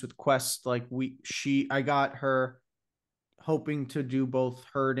experience with Quest, like, I got her hoping to do both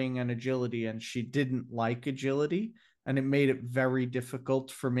herding and agility, and she didn't like agility, and it made it very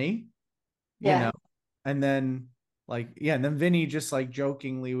difficult for me, you know, and then, Like, yeah, and then Vinny just like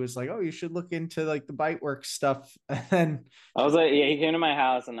jokingly was like, "Oh, you should look into like the bite work stuff." And then I was like, yeah, he came to my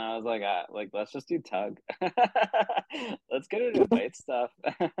house and I was like, let's just do tug. Let's get into bite stuff.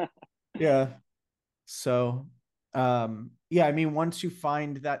 yeah. So yeah, I mean, once you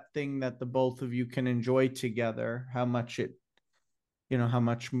find that thing that the both of you can enjoy together, how much it, how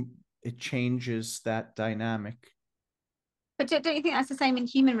much it changes that dynamic. But don't you think that's the same in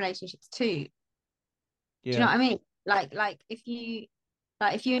human relationships too? Do you know Yeah. what I mean? If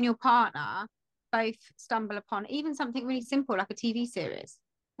you and your partner both stumble upon even something really simple like a TV series.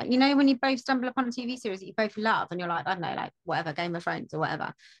 Like, when you both stumble upon a TV series that you both love and you're like, I don't know, like whatever, Game of Thrones or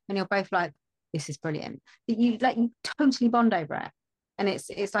whatever, and you're both like, this is brilliant. You totally bond over it. And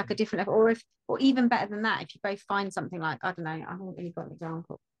it's like a different level. Or even better than that, if you both find something like, I don't know, I haven't really got an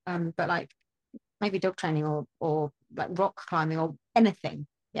example. But like maybe dog training or like rock climbing or anything.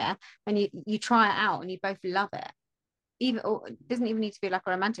 Yeah. And you try it out and you both love it. Or it doesn't even need to be like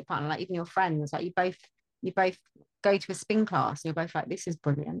a romantic partner, like even your friends, like you both go to a spin class and you're both like, this is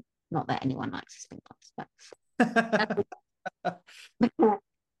brilliant. Not that anyone likes a spin class,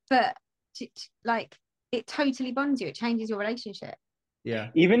 but like it totally bonds you. It changes your relationship. Yeah.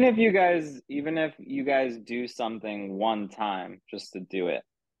 Even if you guys do something one time just to do it,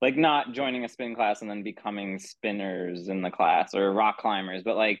 like not joining a spin class and then becoming spinners in the class or rock climbers,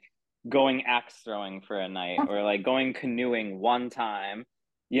 but like going axe throwing for a night or like going canoeing one time,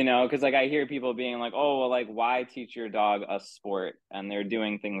 because like I hear people being like, oh, well, like why teach your dog a sport and they're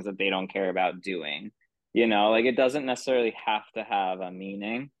doing things that they don't care about doing, like it doesn't necessarily have to have a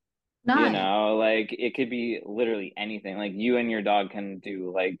meaning. No. Like it could be literally anything. Like you and your dog can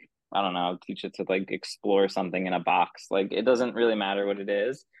do like, I don't know, teach it to like explore something in a box. Like it doesn't really matter what it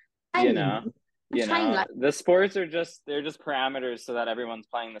is, you know. Train like The sports are they're just parameters so that everyone's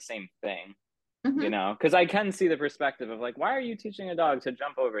playing the same thing, mm-hmm. because I can see the perspective of like, why are you teaching a dog to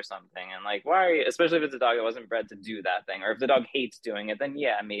jump over something? And like, why are you, especially if it's a dog that wasn't bred to do that thing, or if the dog hates doing it, then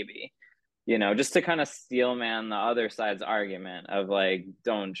yeah, maybe. Just to kind of steel man the other side's argument of like,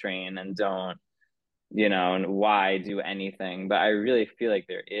 don't train and don't, and why do anything. But I really feel like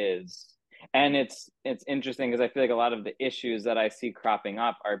there is. And it's interesting because I feel like a lot of the issues that I see cropping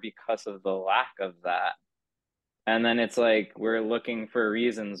up are because of the lack of that. And then it's like we're looking for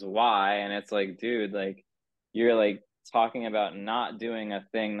reasons why. And it's like, dude, like you're like talking about not doing a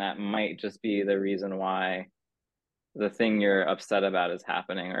thing that might just be the reason why the thing you're upset about is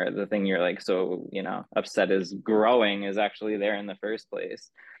happening, or the thing you're like so upset is growing is actually there in the first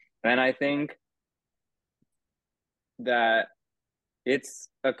place. And I think that it's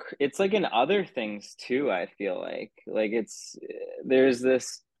like in other things too. I feel like it's there's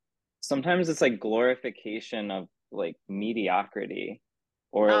this, sometimes it's like glorification of like mediocrity,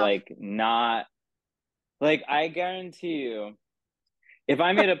 or Oh, like not, like I guarantee you, if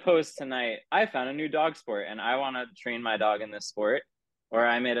I made a post tonight, I found a new dog sport and I want to train my dog in this sport, or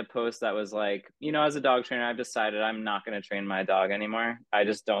I made a post that was like, as a dog trainer, I've decided I'm not going to train my dog anymore. I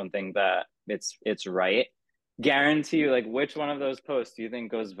just don't think that it's right. Guarantee you, like, which one of those posts do you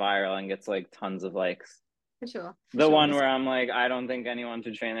think goes viral and gets like tons of likes? for sure. The one where I'm like, I don't think anyone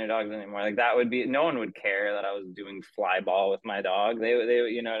should train their dogs anymore. Like that would be, no one would care that I was doing fly ball with my dog. They,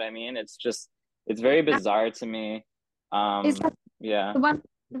 you know what I mean? It's very bizarre to me. Is Yeah. the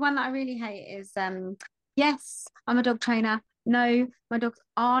one that I really hate is yes, I'm a dog trainer. No, my dogs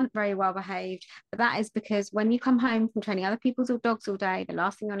aren't very well behaved. But that is because when you come home from training other people's dogs all day, the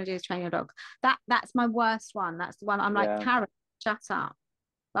last thing you want to do is train your dog. That's my worst one. That's the one I'm like, Yeah. Karen, shut up.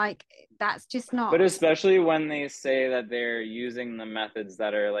 Like that's just not. But especially when they say that they're using the methods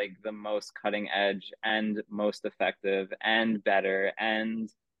that are like the most cutting edge and most effective and better and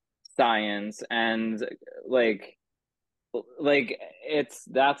science and like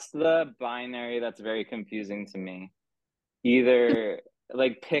that's the binary that's very confusing to me. Either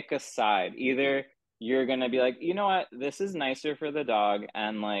like pick a side. Either you're gonna be like, you know what, this is nicer for the dog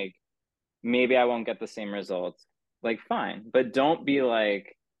and like maybe I won't get the same results. Like fine, but don't be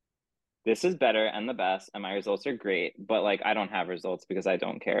like, this is better and the best and my results are great, but like I don't have results because I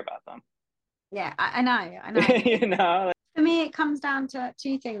don't care about them. Yeah, I know. You know? For me, it comes down to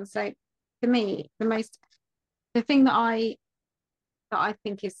two things. So for me, the thing that I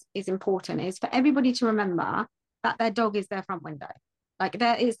think is important is for everybody to remember that their dog is their front window. Like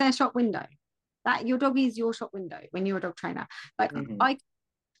it's their shop window. That your dog is your shop window when you're a dog trainer. Like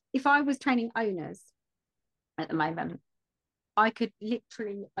if I was training owners at the moment, I could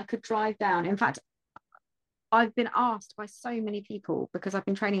drive down. In fact, I've been asked by so many people because I've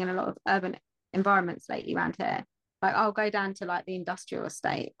been training in a lot of urban environments lately around here. Like I'll go down to like the industrial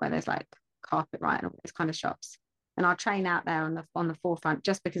estate where there's like Carpet Right and all those kind of shops. and I'll train out there on the forefront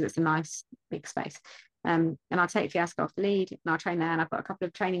just because it's a nice big space. And I'll take Fiasco off the lead, and I'll train there. And I've got a couple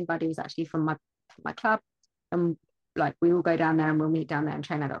of training buddies actually from my club, and like we all go down there and we'll meet down there and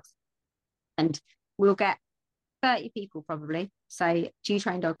train our dogs. And we'll get 30 people probably say, do you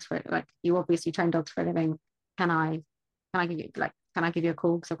train dogs for, like, you obviously train dogs for a living, can I give you a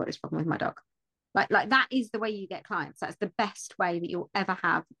call because I've got this problem with my dog? Like that is the way you get clients. That's the best way that you'll ever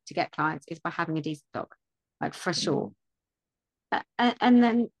have to get clients, is by having a decent dog, like, for sure. And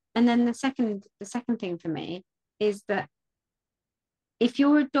then the second thing for me is that if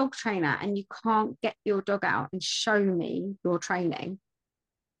you're a dog trainer and you can't get your dog out and show me your training,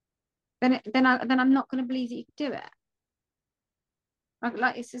 then I'm not going to believe that you can do it.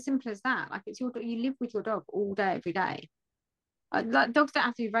 Like it's as simple as that. Like, it's your dog, you live with your dog all day, every day. Like, dogs don't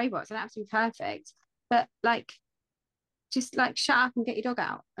have to be robots, they don't have to be perfect, but like, just like, shut up and get your dog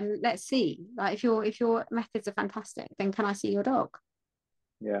out and let's see. Like, if your methods are fantastic, then can I see your dog?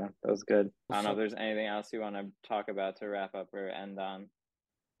 Yeah, that was good. I don't know if there's anything else you want to talk about to wrap up or end on.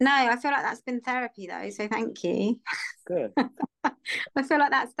 No, I feel like that's been therapy though, so thank you. Good. I feel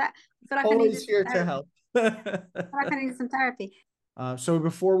like that's that. I feel like Always here to help. I feel like I needed some therapy. So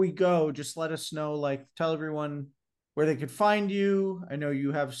before we go, just let us know, like, tell everyone where they could find you. I know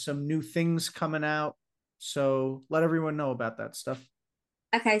you have some new things coming out, so let everyone know about that stuff.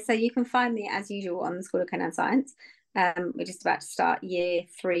 Okay, so you can find me as usual on the School of Canine Science. We're just about to start year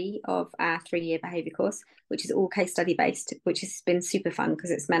 3 of our 3-year behaviour course, which is all case study based, which has been super fun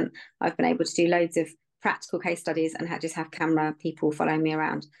because it's meant I've been able to do loads of practical case studies and just have camera people following me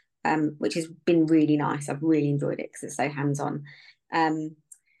around, which has been really nice. I've really enjoyed it because it's so hands-on.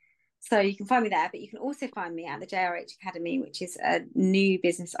 So you can find me there, but you can also find me at the JRH Academy, which is a new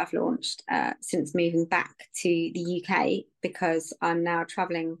business I've launched since moving back to the UK, because I'm now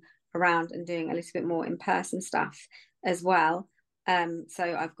traveling around and doing a little bit more in-person stuff as well. So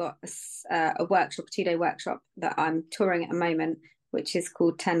I've got a workshop, a 2-day workshop that I'm touring at the moment, which is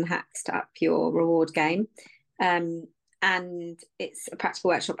called 10 Hacks to Up Your Reward Game. And it's a practical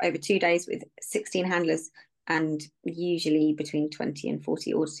workshop over 2 days with 16 handlers and usually between 20 and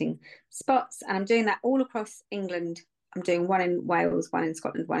 40 auditing spots. And I'm doing that all across England. I'm doing one in Wales, one in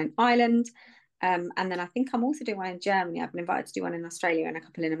Scotland, one in Ireland. And then I think I'm also doing one in Germany. I've been invited to do one in Australia and a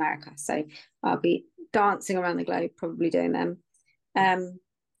couple in America. So I'll be dancing around the globe, probably doing them. And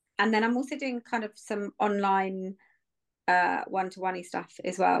then I'm also doing kind of some online one-to-one-y stuff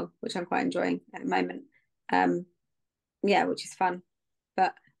as well, which I'm quite enjoying at the moment. Yeah, which is fun.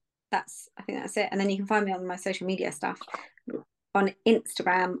 But I think that's it. And then you can find me on my social media stuff. On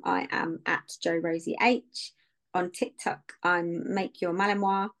Instagram, I am at Jo-Rosie H. On TikTok, I'm Make Your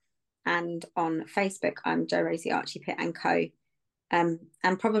Malinois. And on Facebook, I'm Jo-Rosie Archie Pit and Co. And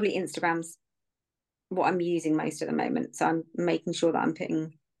probably Instagram's what I'm using most at the moment. So I'm making sure that I'm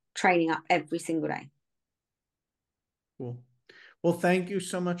putting training up every single day. Cool. Well, thank you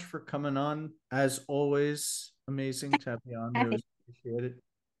so much for coming on. As always, amazing to have you on. I always appreciate it.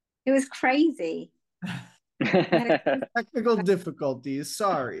 It was crazy. Technical difficulties.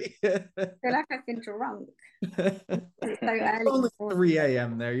 Sorry. I feel like I've been drunk. It's so early. Only 3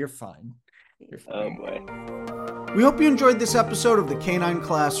 a.m. there. You're fine. You're fine. Oh boy. We hope you enjoyed this episode of the Canine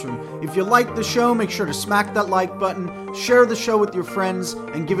Classroom. If you liked the show, make sure to smack that like button, share the show with your friends,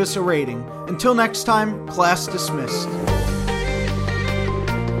 and give us a rating. Until next time, class dismissed.